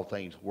says all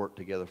things work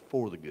together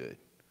for the good.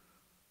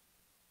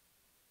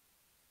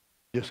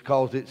 Just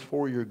because it's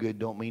for your good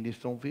don't mean it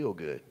don't feel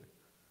good.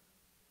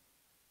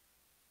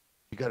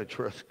 You got to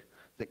trust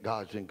that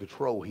God's in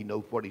control. He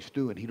knows what he's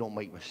doing. He don't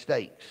make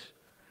mistakes.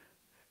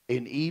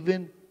 And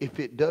even if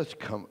it does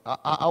come,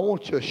 I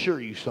want to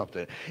assure you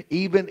something.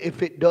 Even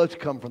if it does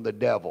come from the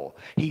devil,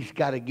 he's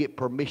got to get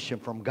permission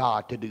from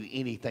God to do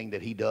anything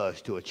that he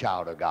does to a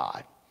child of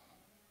God.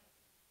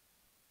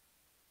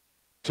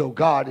 So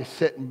God is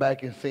sitting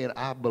back and saying,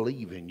 I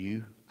believe in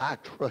you. I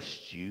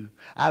trust you.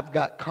 I've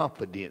got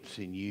confidence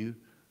in you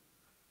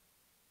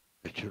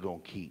that you're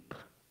going to keep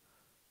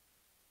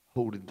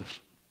winning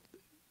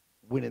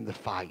the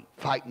fight,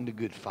 fighting the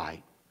good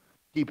fight,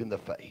 keeping the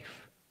faith.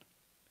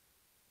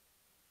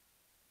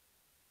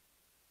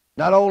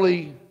 Not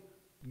only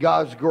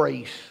God's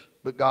grace,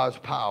 but God's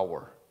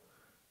power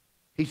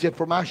He said,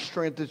 for my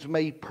strength is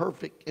made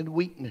perfect in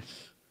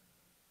weakness.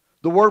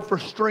 The word for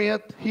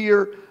strength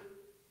here,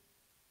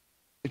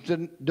 it's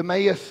in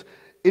Demas.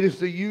 It is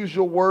the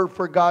usual word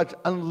for God's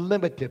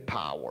unlimited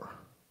power.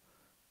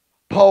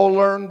 Paul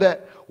learned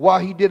that while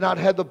he did not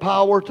have the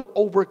power to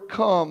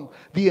overcome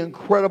the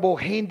incredible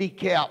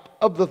handicap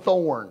of the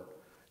thorn,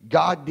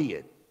 God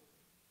did.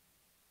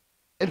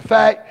 In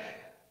fact,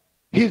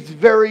 his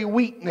very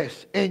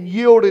weakness and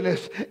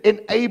yieldedness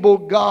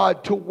enabled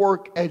God to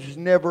work as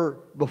never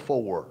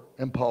before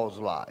in Paul's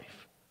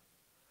life.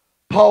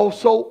 Paul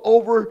so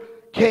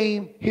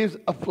overcame his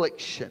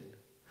affliction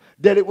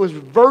that it was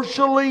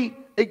virtually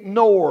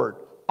ignored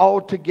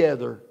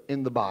altogether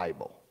in the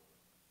Bible.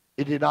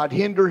 It did not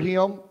hinder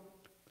him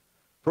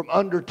from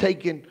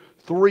undertaking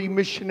 3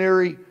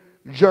 missionary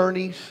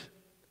journeys.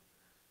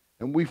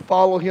 And we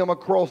follow him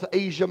across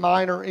Asia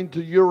Minor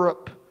into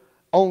Europe,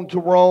 on to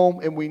Rome,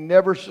 and we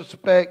never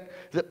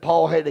suspect that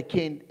Paul had a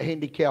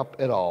handicap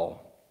at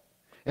all.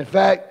 In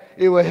fact,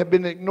 it would have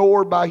been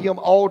ignored by him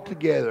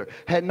altogether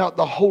had not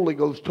the Holy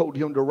Ghost told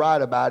him to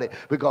write about it,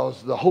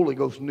 because the Holy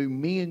Ghost knew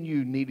me and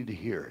you needed to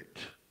hear it.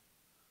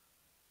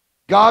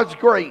 God's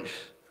grace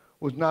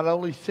was not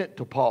only sent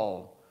to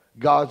Paul,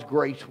 God's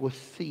grace was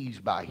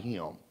seized by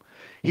him.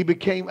 He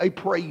became a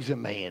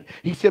praising man.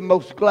 He said,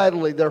 most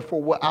gladly,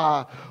 therefore, will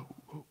I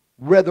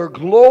rather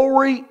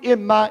glory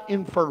in my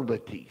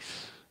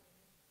infirmities.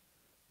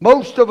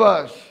 Most of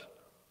us,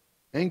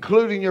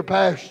 including your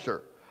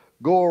pastor,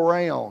 go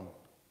around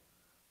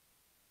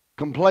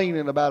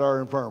complaining about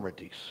our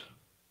infirmities.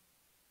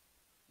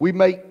 We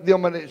make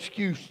them an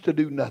excuse to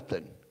do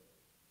nothing.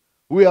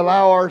 We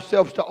allow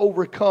ourselves to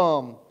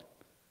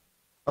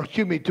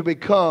to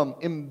become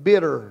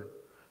embittered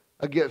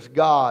against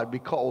God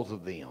because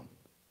of them.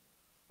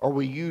 Or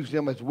we use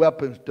them as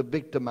weapons to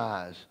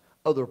victimize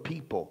other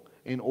people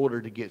in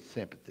order to get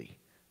sympathy.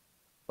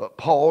 But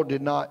Paul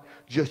did not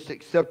just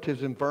accept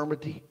his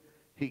infirmity,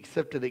 he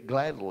accepted it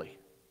gladly.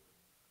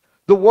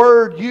 The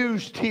word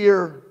used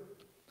here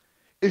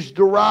is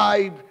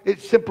derived,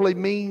 it simply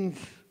means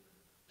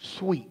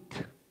sweet.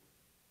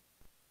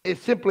 It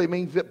simply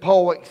means that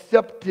Paul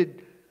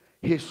accepted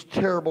his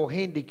terrible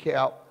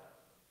handicap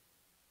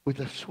with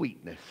a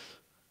sweetness.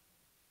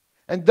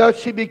 And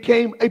thus he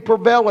became a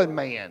prevailing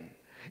man.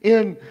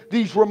 In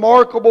these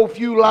remarkable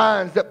few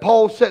lines that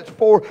Paul sets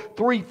forth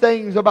 3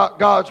 things about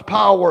God's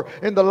power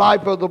in the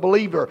life of the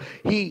believer,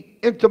 he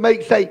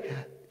intimates a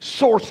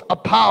source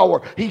of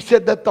power. He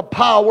said that the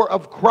power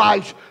of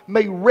Christ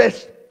may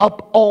rest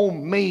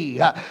upon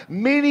me.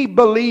 Many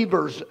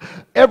believers,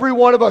 every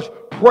one of us,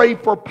 pray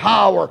for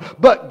power,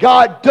 but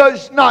God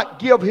does not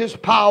give his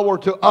power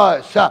to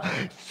us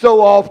so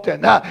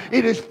often.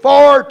 It is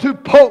far too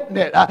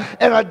potent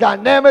and a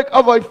dynamic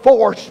of a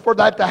force for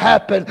that to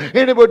happen,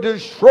 and it will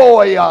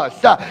destroy us.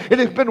 It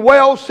has been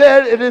well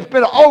said, it has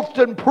been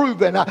often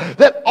proven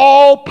that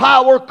all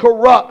power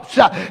corrupts,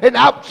 and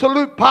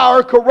absolute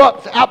power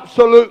corrupts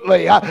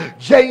absolutely.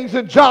 James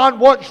and John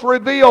once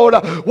revealed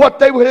what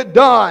they would have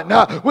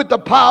done with the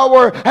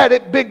power had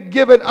it been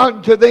given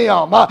unto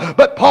them.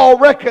 But Paul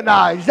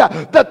recognized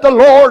that the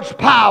Lord's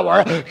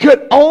power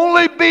could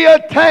only be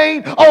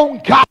attained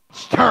on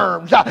God's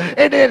terms.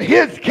 And in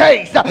his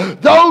case,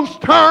 those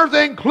terms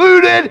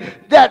included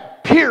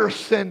that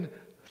piercing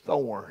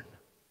thorn.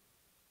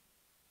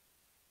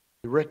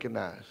 You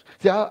recognize.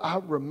 See, I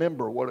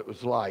remember what it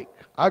was like.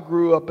 I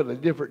grew up in a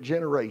different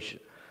generation.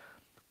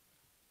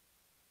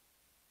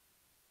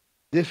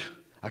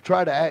 I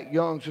try to act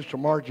young, Sister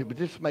Margie, but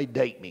this may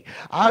date me.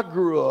 I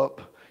grew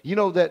up, you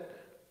know that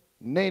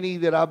nanny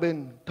that I've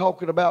been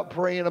talking about,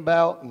 praying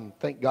about, and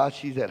thank God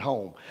she's at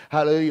home.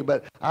 Hallelujah.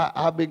 But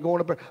I've been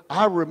going up.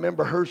 I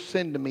remember her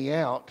sending me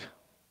out,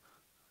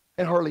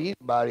 and hardly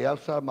anybody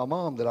outside my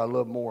mom that I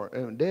love more,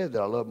 and dad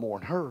that I love more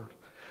than her.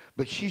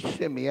 But she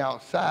sent me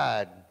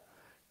outside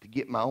to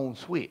get my own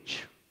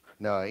switch.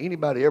 Now,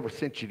 anybody ever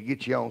sent you to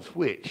get your own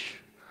switch?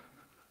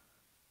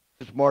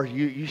 Sister Marcia,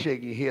 you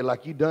shaking your head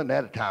like you done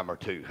that a time or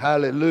two.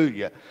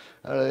 Hallelujah.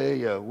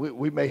 Hallelujah.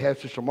 We may have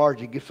Sister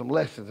Margie get some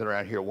lessons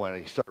around here one of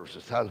these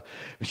services.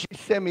 She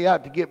sent me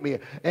out to get me.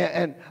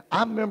 And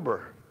I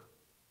remember,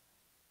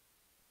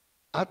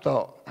 I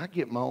thought, I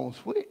get my own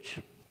switch.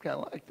 Kind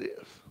of like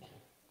this.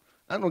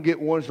 I'm going to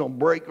get one that's going to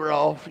break her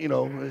off.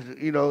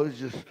 It's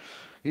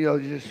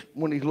just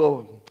one of these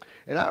little.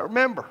 And I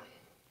remember,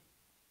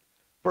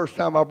 first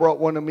time I brought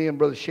one to me and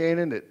Brother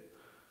Shannon, that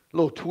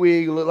little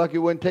twig looked like it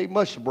wouldn't take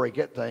much to break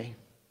that thing.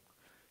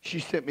 She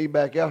sent me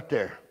back out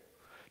there.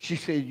 She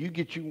said, you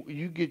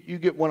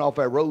get one off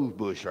that rose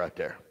bush right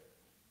there.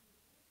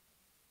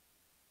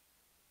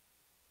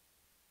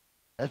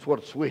 That's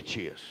what a switch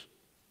is.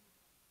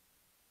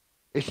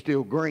 It's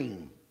still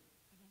green.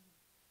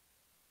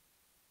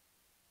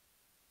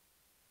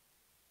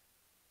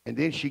 And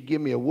then she give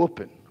me a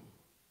whooping.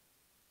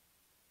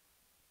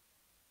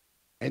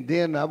 And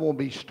then I won't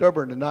be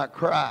stubborn and not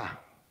cry.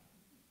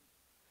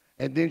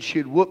 And then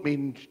she'd whoop me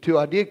until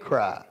I did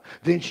cry.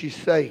 Then she'd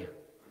say,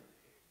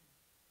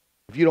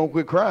 if you don't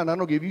quit crying, I'm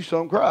going to give you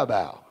something to cry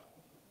about.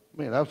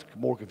 Man, I was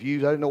more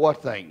confused. I didn't know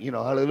what to think.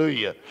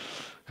 Hallelujah.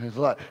 It's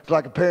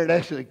like a parent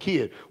asking a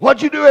kid,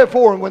 what'd you do it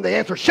for? And when they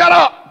answer, shut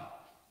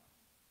up.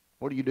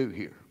 What do you do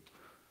here?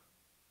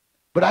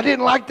 But I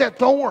didn't like that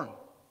thorn.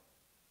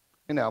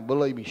 And now,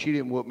 believe me, she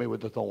didn't whoop me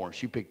with the thorn.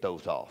 She picked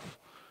those off.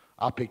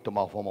 I picked them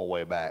off on my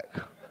way back.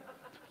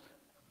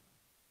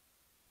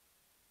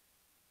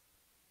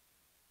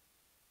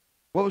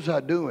 What was I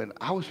doing?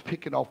 I was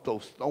picking off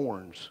those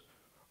thorns,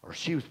 or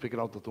she was picking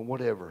off the thorn,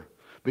 whatever,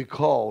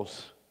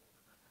 because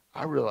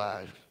I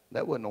realized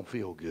that wasn't going to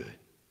feel good.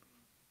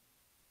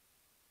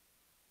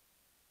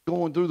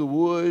 Going through the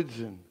woods,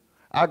 and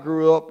I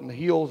grew up in the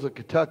hills of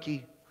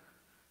Kentucky,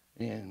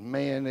 and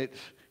man, it's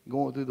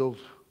going through those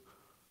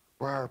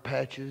briar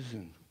patches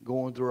and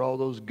going through all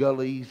those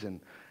gullies,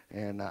 and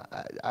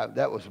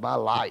that was my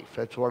life.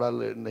 That's what I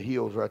lived in, the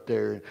hills right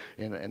there,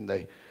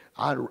 and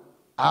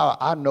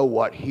I know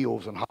what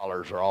hills and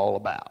hollers are all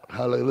about.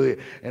 Hallelujah.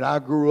 And I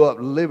grew up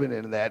living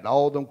in that, and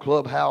all them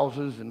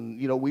clubhouses, and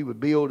we would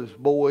build as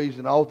boys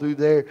and all through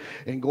there,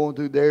 and going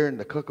through there, and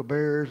the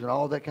kookaburras and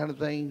all that kind of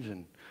things.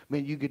 And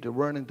man, you get to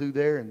running through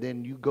there, and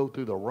then you go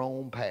through the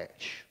wrong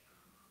patch.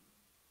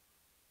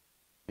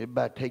 It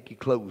about take your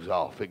clothes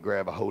off. It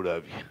grab a hold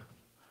of you.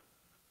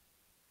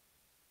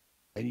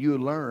 And you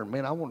learn,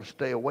 man, I want to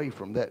stay away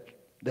from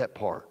that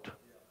part.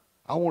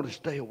 I want to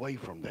stay away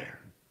from there.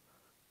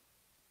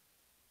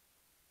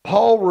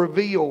 Paul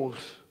reveals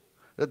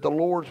that the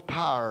Lord's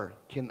power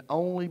can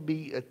only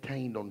be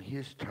attained on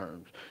his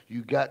terms.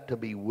 You got to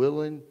be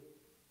willing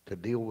to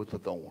deal with the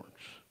thorns.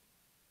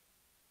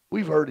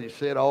 We've heard it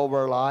said all of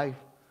our life.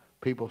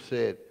 People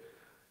said,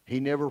 he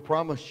never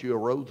promised you a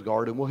rose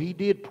garden. Well, he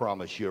did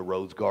promise you a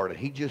rose garden.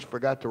 He just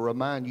forgot to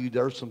remind you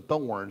there's some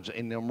thorns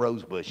in them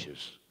rose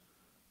bushes.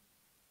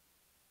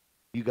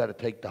 You got to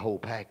take the whole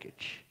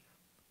package.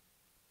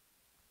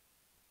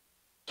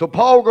 So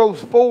Paul goes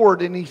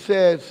forward and he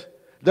says,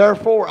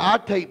 therefore, I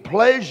take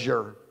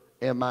pleasure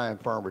in my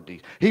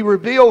infirmities. He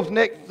reveals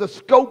next the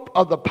scope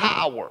of the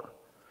power.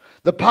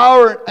 The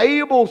power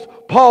enables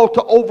Paul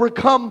to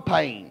overcome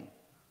pain.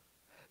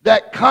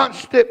 That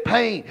constant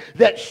pain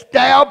that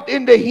stabbed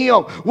into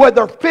him,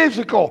 whether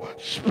physical,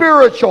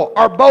 spiritual,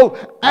 or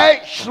both,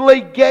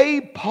 actually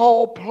gave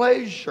Paul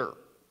pleasure.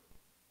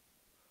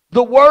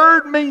 The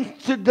word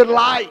means to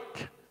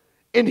delight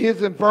in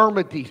his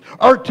infirmities,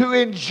 or to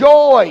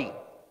enjoy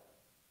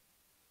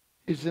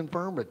his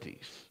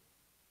infirmities.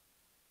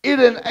 It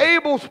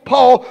enables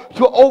Paul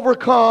to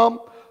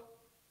overcome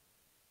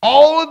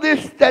all of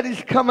this that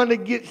is coming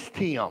against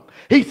him.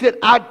 He said,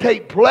 I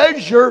take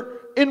pleasure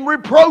in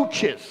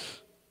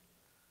reproaches.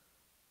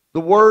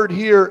 The word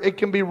here, it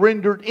can be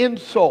rendered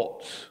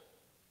insults.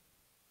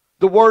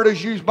 The word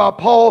is used by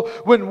Paul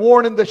when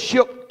warning the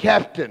ship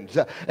captains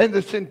and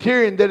the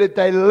centurion that if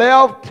they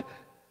left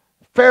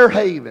Fair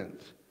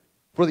Havens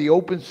for the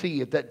open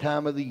sea at that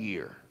time of the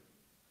year,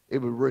 it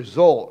would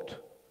result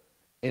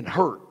in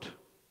hurt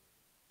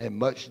and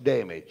much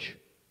damage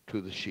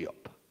to the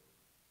ship.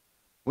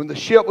 When the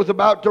ship was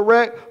about to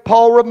wreck,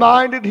 Paul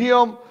reminded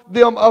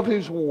them of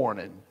his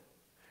warning.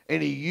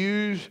 And he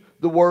used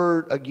the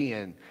word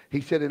again. He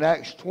said in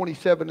Acts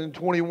 27 and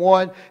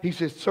 21, he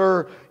says,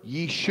 sir,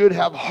 ye should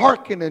have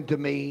hearkened unto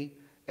me,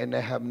 and to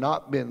have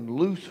not been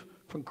loose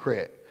from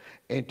Crete,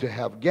 and to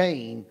have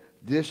gained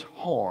this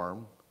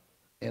harm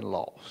and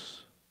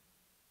loss.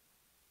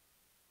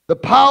 The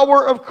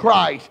power of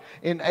Christ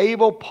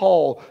enabled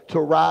Paul to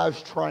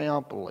rise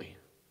triumphantly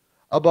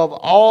above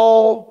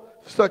all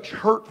such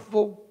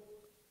hurtful,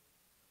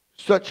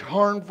 such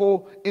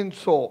harmful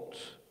insults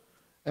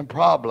and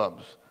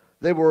problems.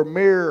 They were a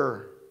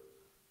mere,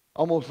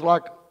 almost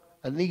like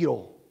a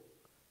needle,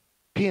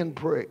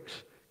 pinpricks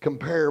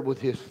compared with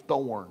his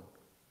thorn.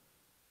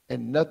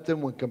 And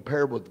nothing when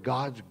compared with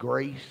God's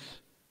grace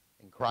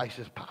and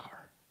Christ's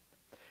power.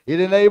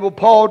 It enabled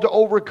Paul to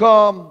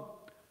overcome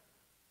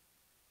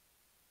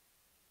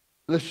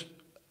this.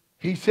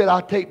 He said,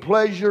 I take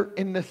pleasure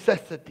in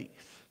necessities.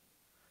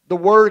 The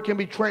word can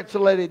be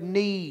translated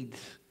needs.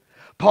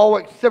 Paul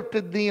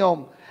accepted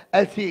them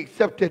as he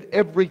accepted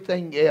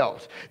everything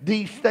else.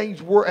 These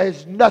things were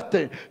as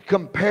nothing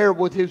compared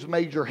with his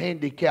major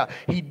handicap.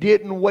 He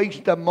didn't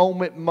waste a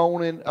moment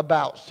moaning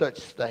about such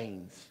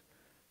things.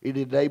 It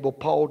enabled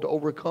Paul to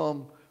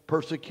overcome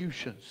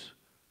persecutions.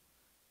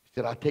 He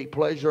said, I take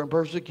pleasure in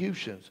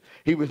persecutions.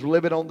 He was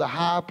living on the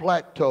high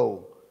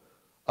plateau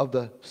of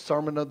the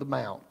Sermon on the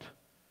Mount.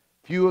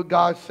 Few of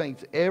God's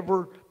saints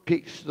ever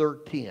pitched their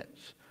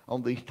tents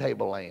on these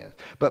tablelands.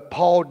 But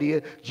Paul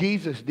did.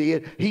 Jesus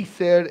did.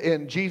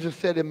 Jesus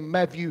said in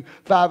Matthew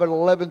 5 and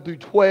 11 through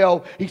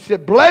 12, he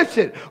said,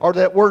 blessed, or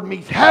that word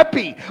means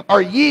happy,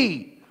 are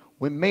ye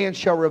when men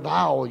shall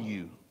revile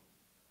you,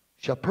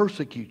 shall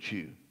persecute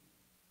you,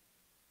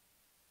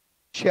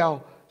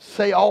 shall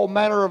say all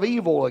manner of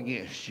evil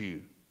against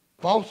you,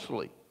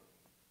 falsely,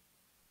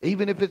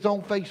 even if it's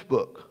on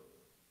Facebook.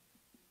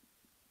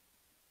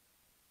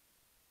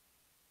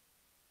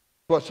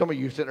 What some of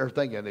you sitting there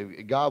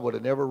thinking, God would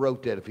have never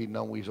wrote that if he'd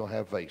known we was going to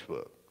have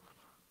Facebook.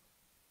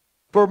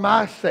 For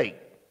my sake,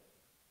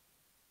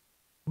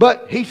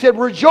 But he said,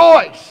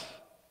 rejoice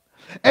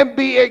and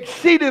be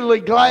exceedingly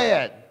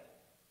glad,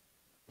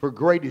 for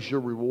great is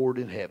your reward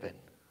in heaven.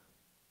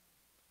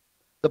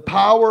 The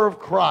power of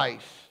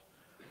Christ,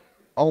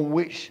 on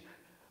which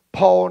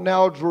Paul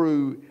now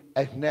drew,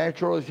 as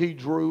natural as he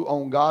drew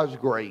on God's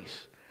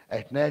grace,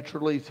 as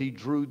naturally as he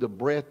drew the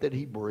breath that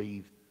he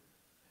breathed,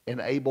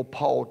 enabled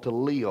Paul to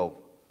live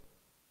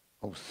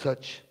on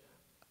such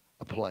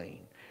a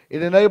plane.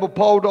 It enabled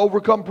Paul to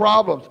overcome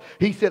problems.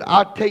 He said,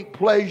 I take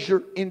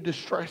pleasure in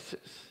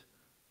distresses.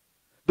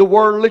 The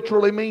word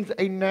literally means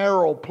a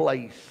narrow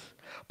place.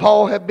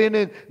 Paul had been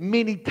in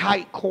many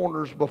tight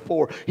corners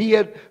before. He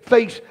had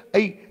faced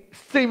a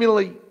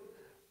seemingly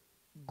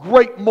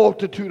great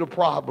multitude of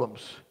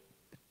problems.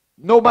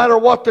 No matter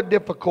what the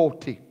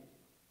difficulty,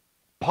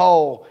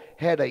 Paul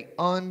had an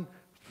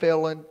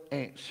unfailing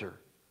answer,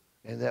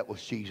 and that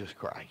was Jesus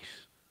Christ.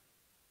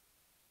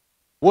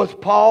 Was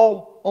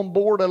Paul on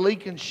board a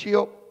leaking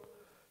ship,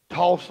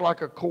 tossed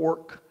like a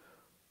cork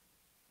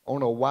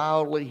on a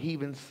wildly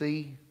heaving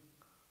sea?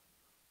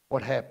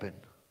 What happened?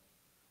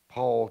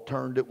 Paul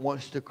turned at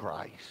once to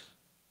Christ.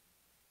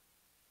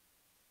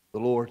 The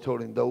Lord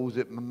told him, those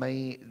that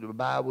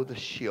abide with the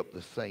ship,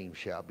 the same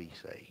shall be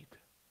saved.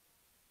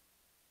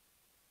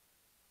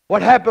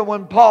 What happened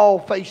when Paul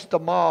faced the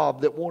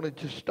mob that wanted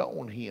to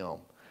stone him?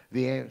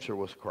 The answer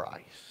was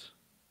Christ.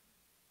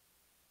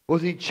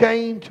 Was he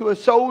chained to a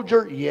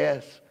soldier?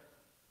 Yes.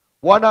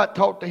 Why not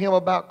talk to him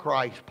about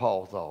Christ,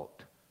 Paul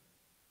thought.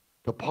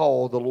 To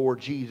Paul, the Lord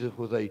Jesus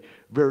was a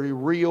very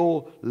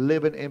real,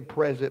 living, and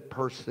present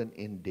person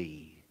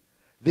indeed.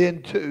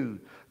 Then, too,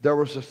 there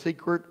was a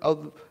secret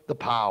of the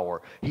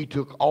power. He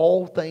took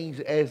all things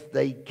as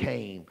they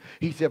came.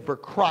 He said, for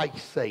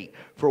Christ's sake,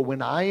 for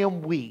when I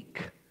am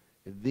weak,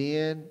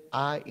 then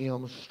I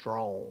am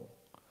strong.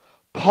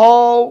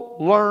 Paul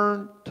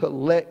learned to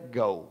let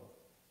go.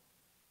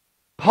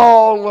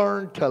 Paul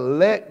learned to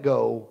let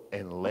go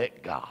and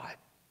let God.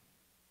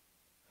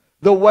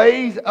 The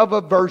ways of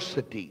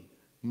adversity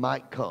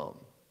might come.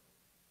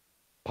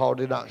 Paul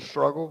did not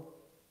struggle.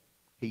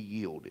 He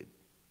yielded.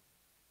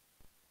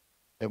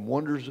 And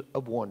wonders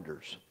of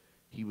wonders,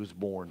 he was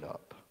borne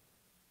up.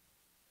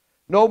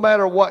 No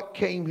matter what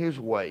came his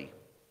way,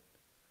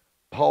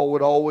 Paul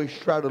would always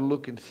try to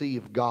look and see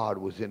if God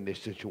was in this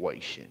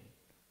situation.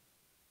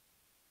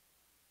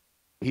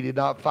 He did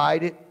not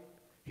fight it.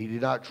 He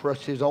did not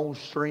trust his own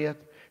strength.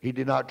 He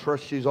did not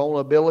trust his own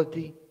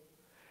ability.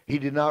 He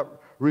did not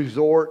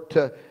resort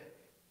to,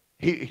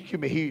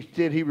 he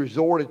said he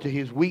resorted to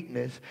his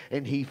weakness,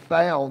 and he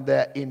found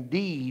that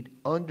indeed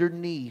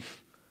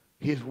underneath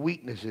his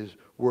weaknesses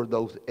were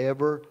those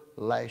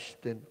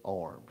everlasting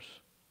arms.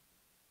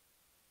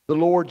 The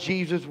Lord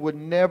Jesus would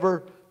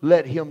never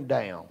let him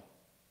down.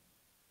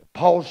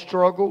 Paul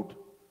struggled,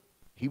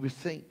 he would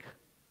sink.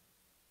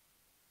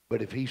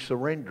 But if he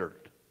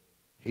surrendered,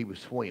 he would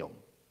swim.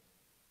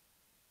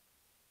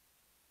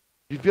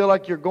 You feel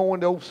like you're going,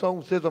 the old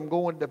song says, I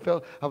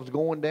was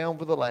going down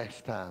for the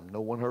last time.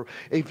 No one heard.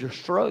 If you're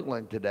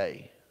struggling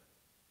today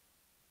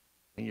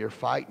and you're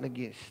fighting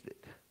against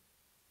it,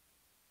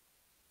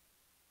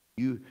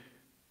 you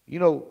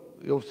know,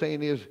 the old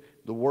saying is,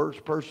 the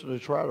worst person to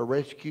try to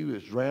rescue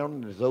is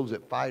drowning is those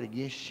that fight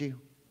against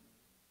you.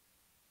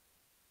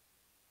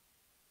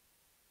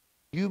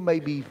 You may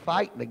be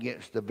fighting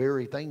against the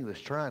very thing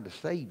that's trying to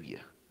save you.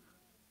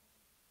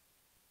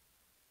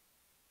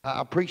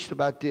 I preached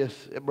about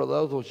this, Brother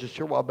Oswald, just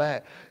here a while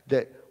back,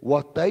 that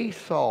what they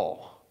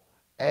saw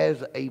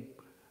as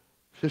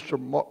Sister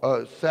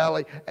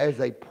Sally,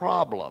 as a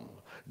problem,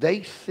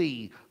 they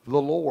see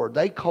the Lord.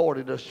 They called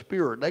it a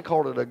spirit. They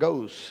called it a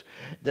ghost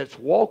that's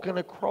walking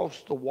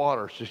across the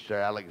water, Sister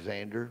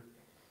Alexander.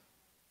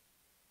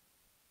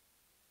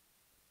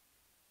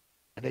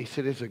 And they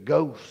said it's a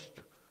ghost.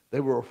 They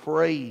were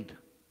afraid.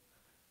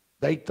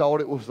 They thought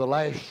it was the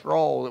last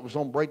straw that was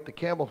going to break the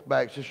camel's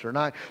back, Sister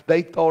Knight.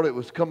 They thought it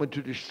was coming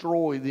to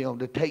destroy them,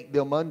 to take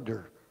them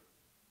under.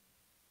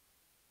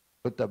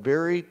 But the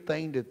very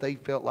thing that they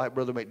felt like,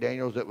 Brother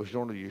McDaniels, that was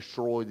going to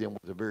destroy them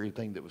was the very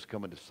thing that was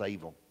coming to save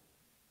them.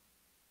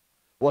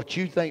 What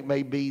you think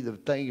may be the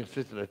thing that's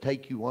going to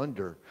take you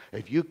under,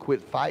 if you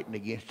quit fighting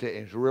against it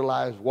and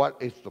realize what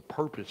is the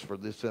purpose for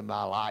this in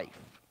my life,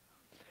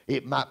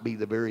 it might be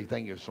the very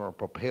thing that's going to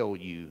propel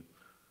you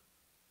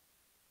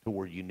to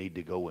where you need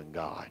to go in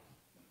God.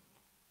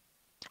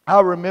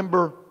 I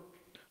remember,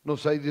 I'm going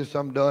to say this,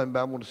 I'm done,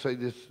 but I'm going to say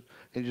this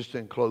and just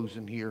in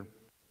closing here.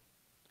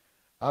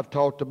 I've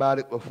talked about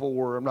it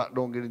before. I'm not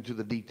going to get into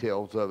the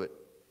details of it.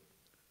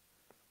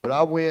 But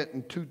I went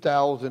in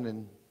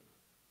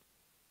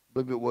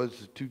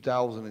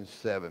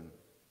 2007.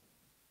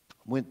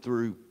 Went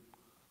through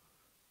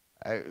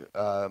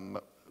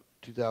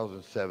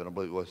 2007, I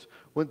believe it was.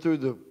 Went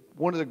through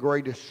one of the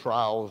greatest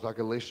trials I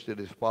could list it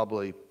as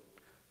probably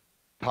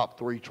top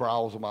 3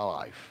 trials of my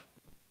life.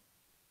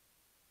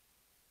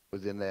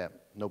 Within that,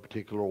 no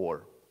particular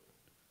order.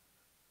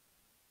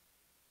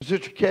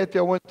 Sister Kathy,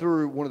 I went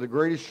through one of the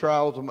greatest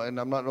trials, and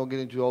I'm not going to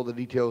get into all the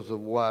details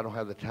of why I don't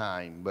have the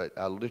time, but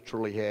I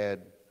literally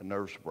had a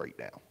nervous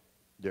breakdown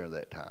during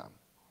that time.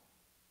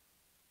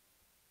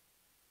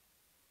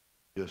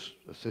 Just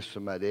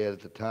assisting my dad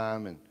at the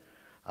time, and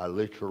I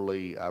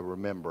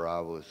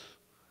remember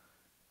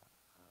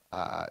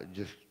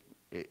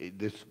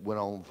this went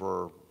on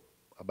for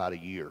about a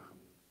year.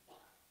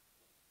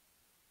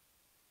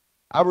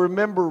 I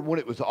remember when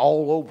it was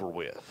all over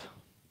with.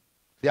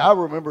 See, I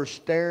remember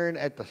staring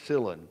at the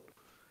ceiling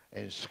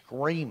and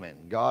screaming,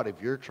 God,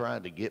 if you're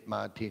trying to get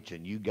my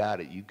attention, you got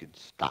it. You can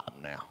stop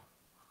now.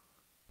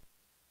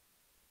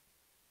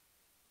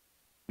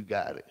 You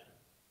got it.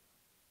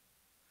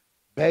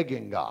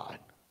 Begging God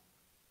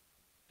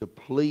to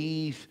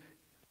please,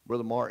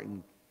 Brother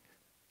Martin,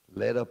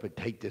 let up and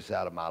take this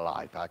out of my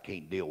life. I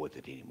can't deal with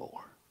it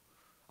anymore.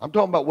 I'm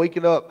talking about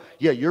waking up,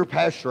 you're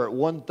pastor at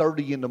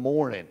 1:30 in the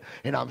morning,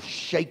 and I'm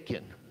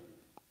shaking.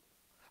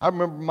 I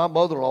remember my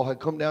mother-in-law had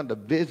come down to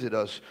visit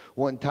us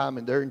one time,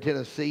 and they're in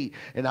Tennessee,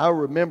 and I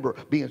remember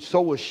being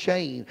so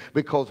ashamed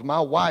because my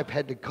wife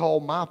had to call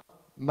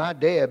my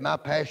dad, my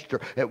pastor,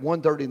 at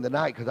 1:30 in the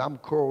night because I'm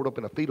curled up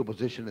in a fetal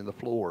position in the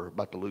floor,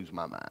 about to lose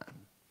my mind,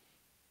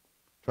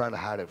 trying to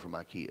hide it from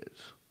my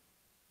kids.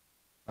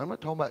 I'm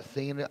not talking about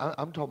seeing it.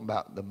 I'm talking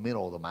about the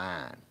mental of the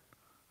mind.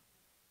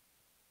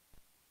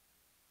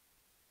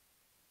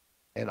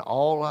 And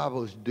all I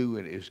was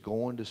doing is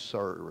going to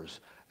service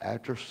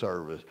after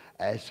service,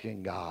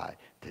 asking God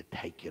to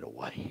take it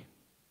away.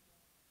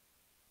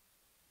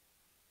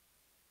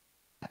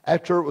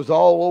 After it was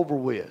all over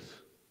with,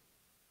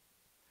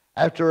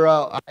 after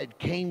I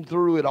came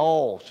through it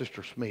all,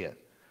 Sister Smith,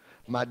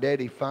 my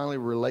daddy finally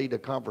relayed a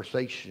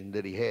conversation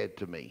that he had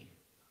to me.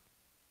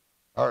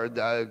 Or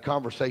a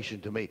conversation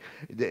to me.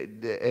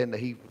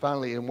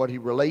 And what he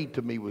relayed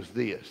to me was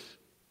this.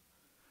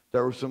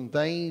 There were some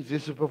things,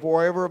 this is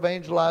before I ever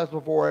evangelized,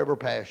 before I ever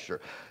pastored.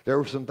 There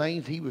were some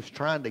things he was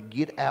trying to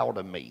get out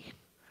of me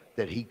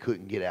that he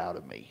couldn't get out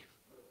of me.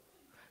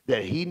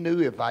 That he knew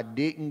if I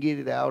didn't get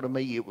it out of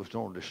me, it was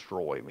going to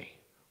destroy me.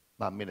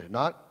 I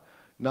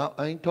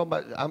ain't talking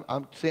about,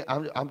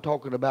 I'm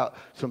talking about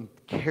some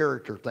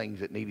character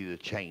things that needed to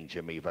change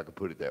in me, if I could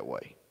put it that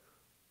way.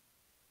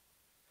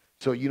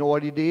 So you know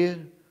what he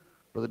did?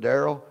 Brother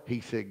Darrell,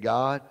 he said,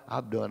 God,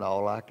 I've done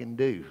all I can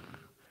do.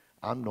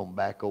 I'm going to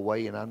back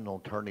away and I'm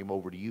going to turn him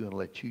over to you and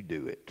let you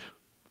do it.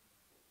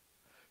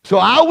 So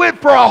I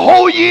went for a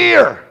whole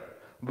year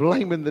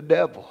blaming the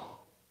devil,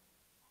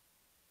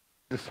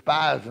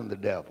 despising the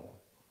devil,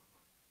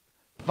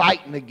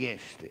 fighting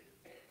against it,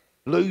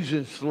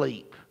 losing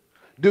sleep,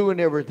 doing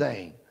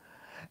everything.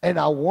 And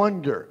I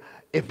wonder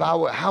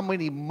how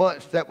many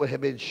months that would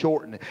have been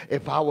shortened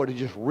if I would have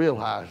just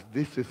realized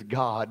this is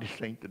God,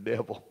 this ain't the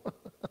devil.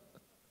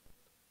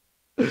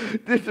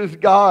 This is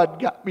God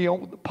got me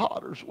on the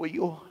potter's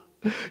wheel.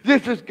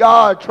 This is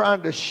God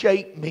trying to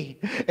shape me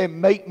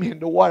and make me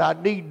into what I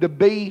need to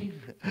be.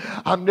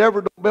 I'm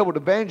never going to be able to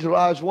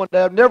evangelize one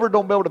day. I'm never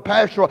going to be able to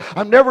pastor.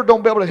 I'm never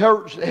going to be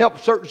able to help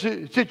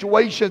certain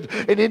situations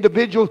and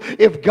individuals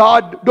if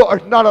God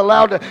is not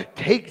allowed to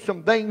take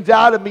some things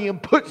out of me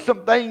and put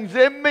some things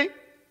in me.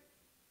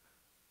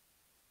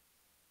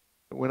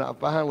 When I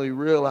finally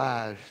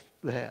realized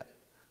that,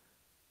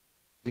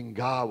 then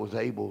God was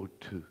able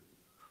to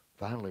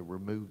finally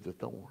remove the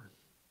thorn.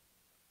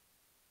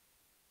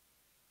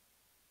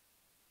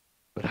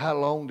 But how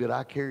long did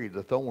I carry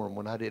the thorn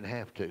when I didn't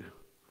have to?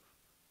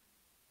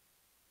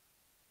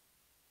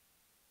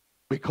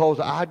 Because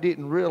I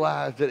didn't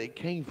realize that it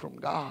came from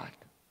God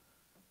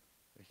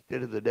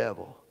instead of the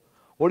devil.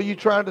 What are you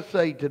trying to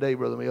say today,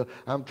 Brother Mill?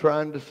 I'm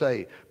trying to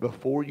say,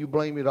 before you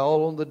blame it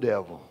all on the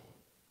devil,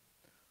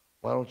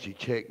 why don't you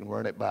check and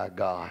run it by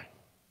God?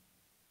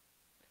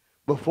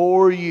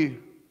 Before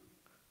you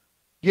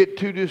get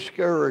too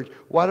discouraged,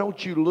 why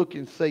don't you look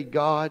and say,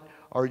 God,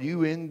 are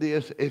you in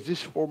this? Is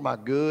this for my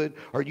good?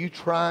 Are you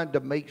trying to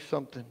make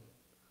something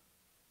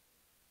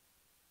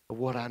of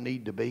what I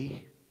need to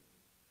be?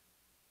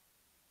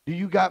 Do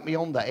you got me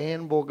on the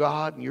anvil,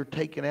 God, and you're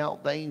taking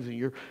out things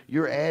and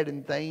you're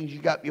adding things? You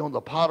got me on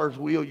the potter's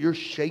wheel. You're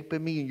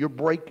shaping me and you're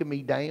breaking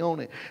me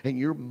down and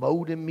you're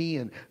molding me.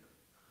 And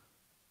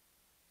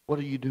what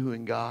are you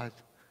doing, God?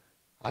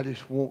 I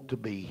just want to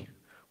be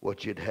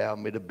what you'd have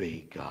me to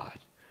be, God.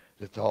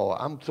 That's all.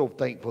 I'm so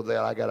thankful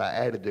that I got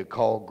an Additive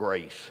called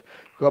grace.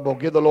 Come on,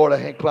 give the Lord a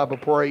hand clap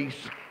of praise.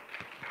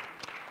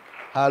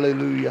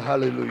 Hallelujah,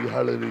 hallelujah,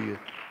 hallelujah,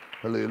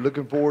 hallelujah.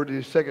 Looking forward to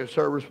the second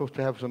service. Supposed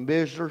to have some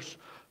visitors.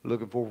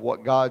 Looking forward to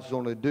what God's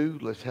going to do.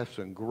 Let's have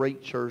some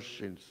great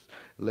church and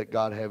let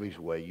God have his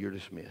way. You're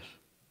dismissed.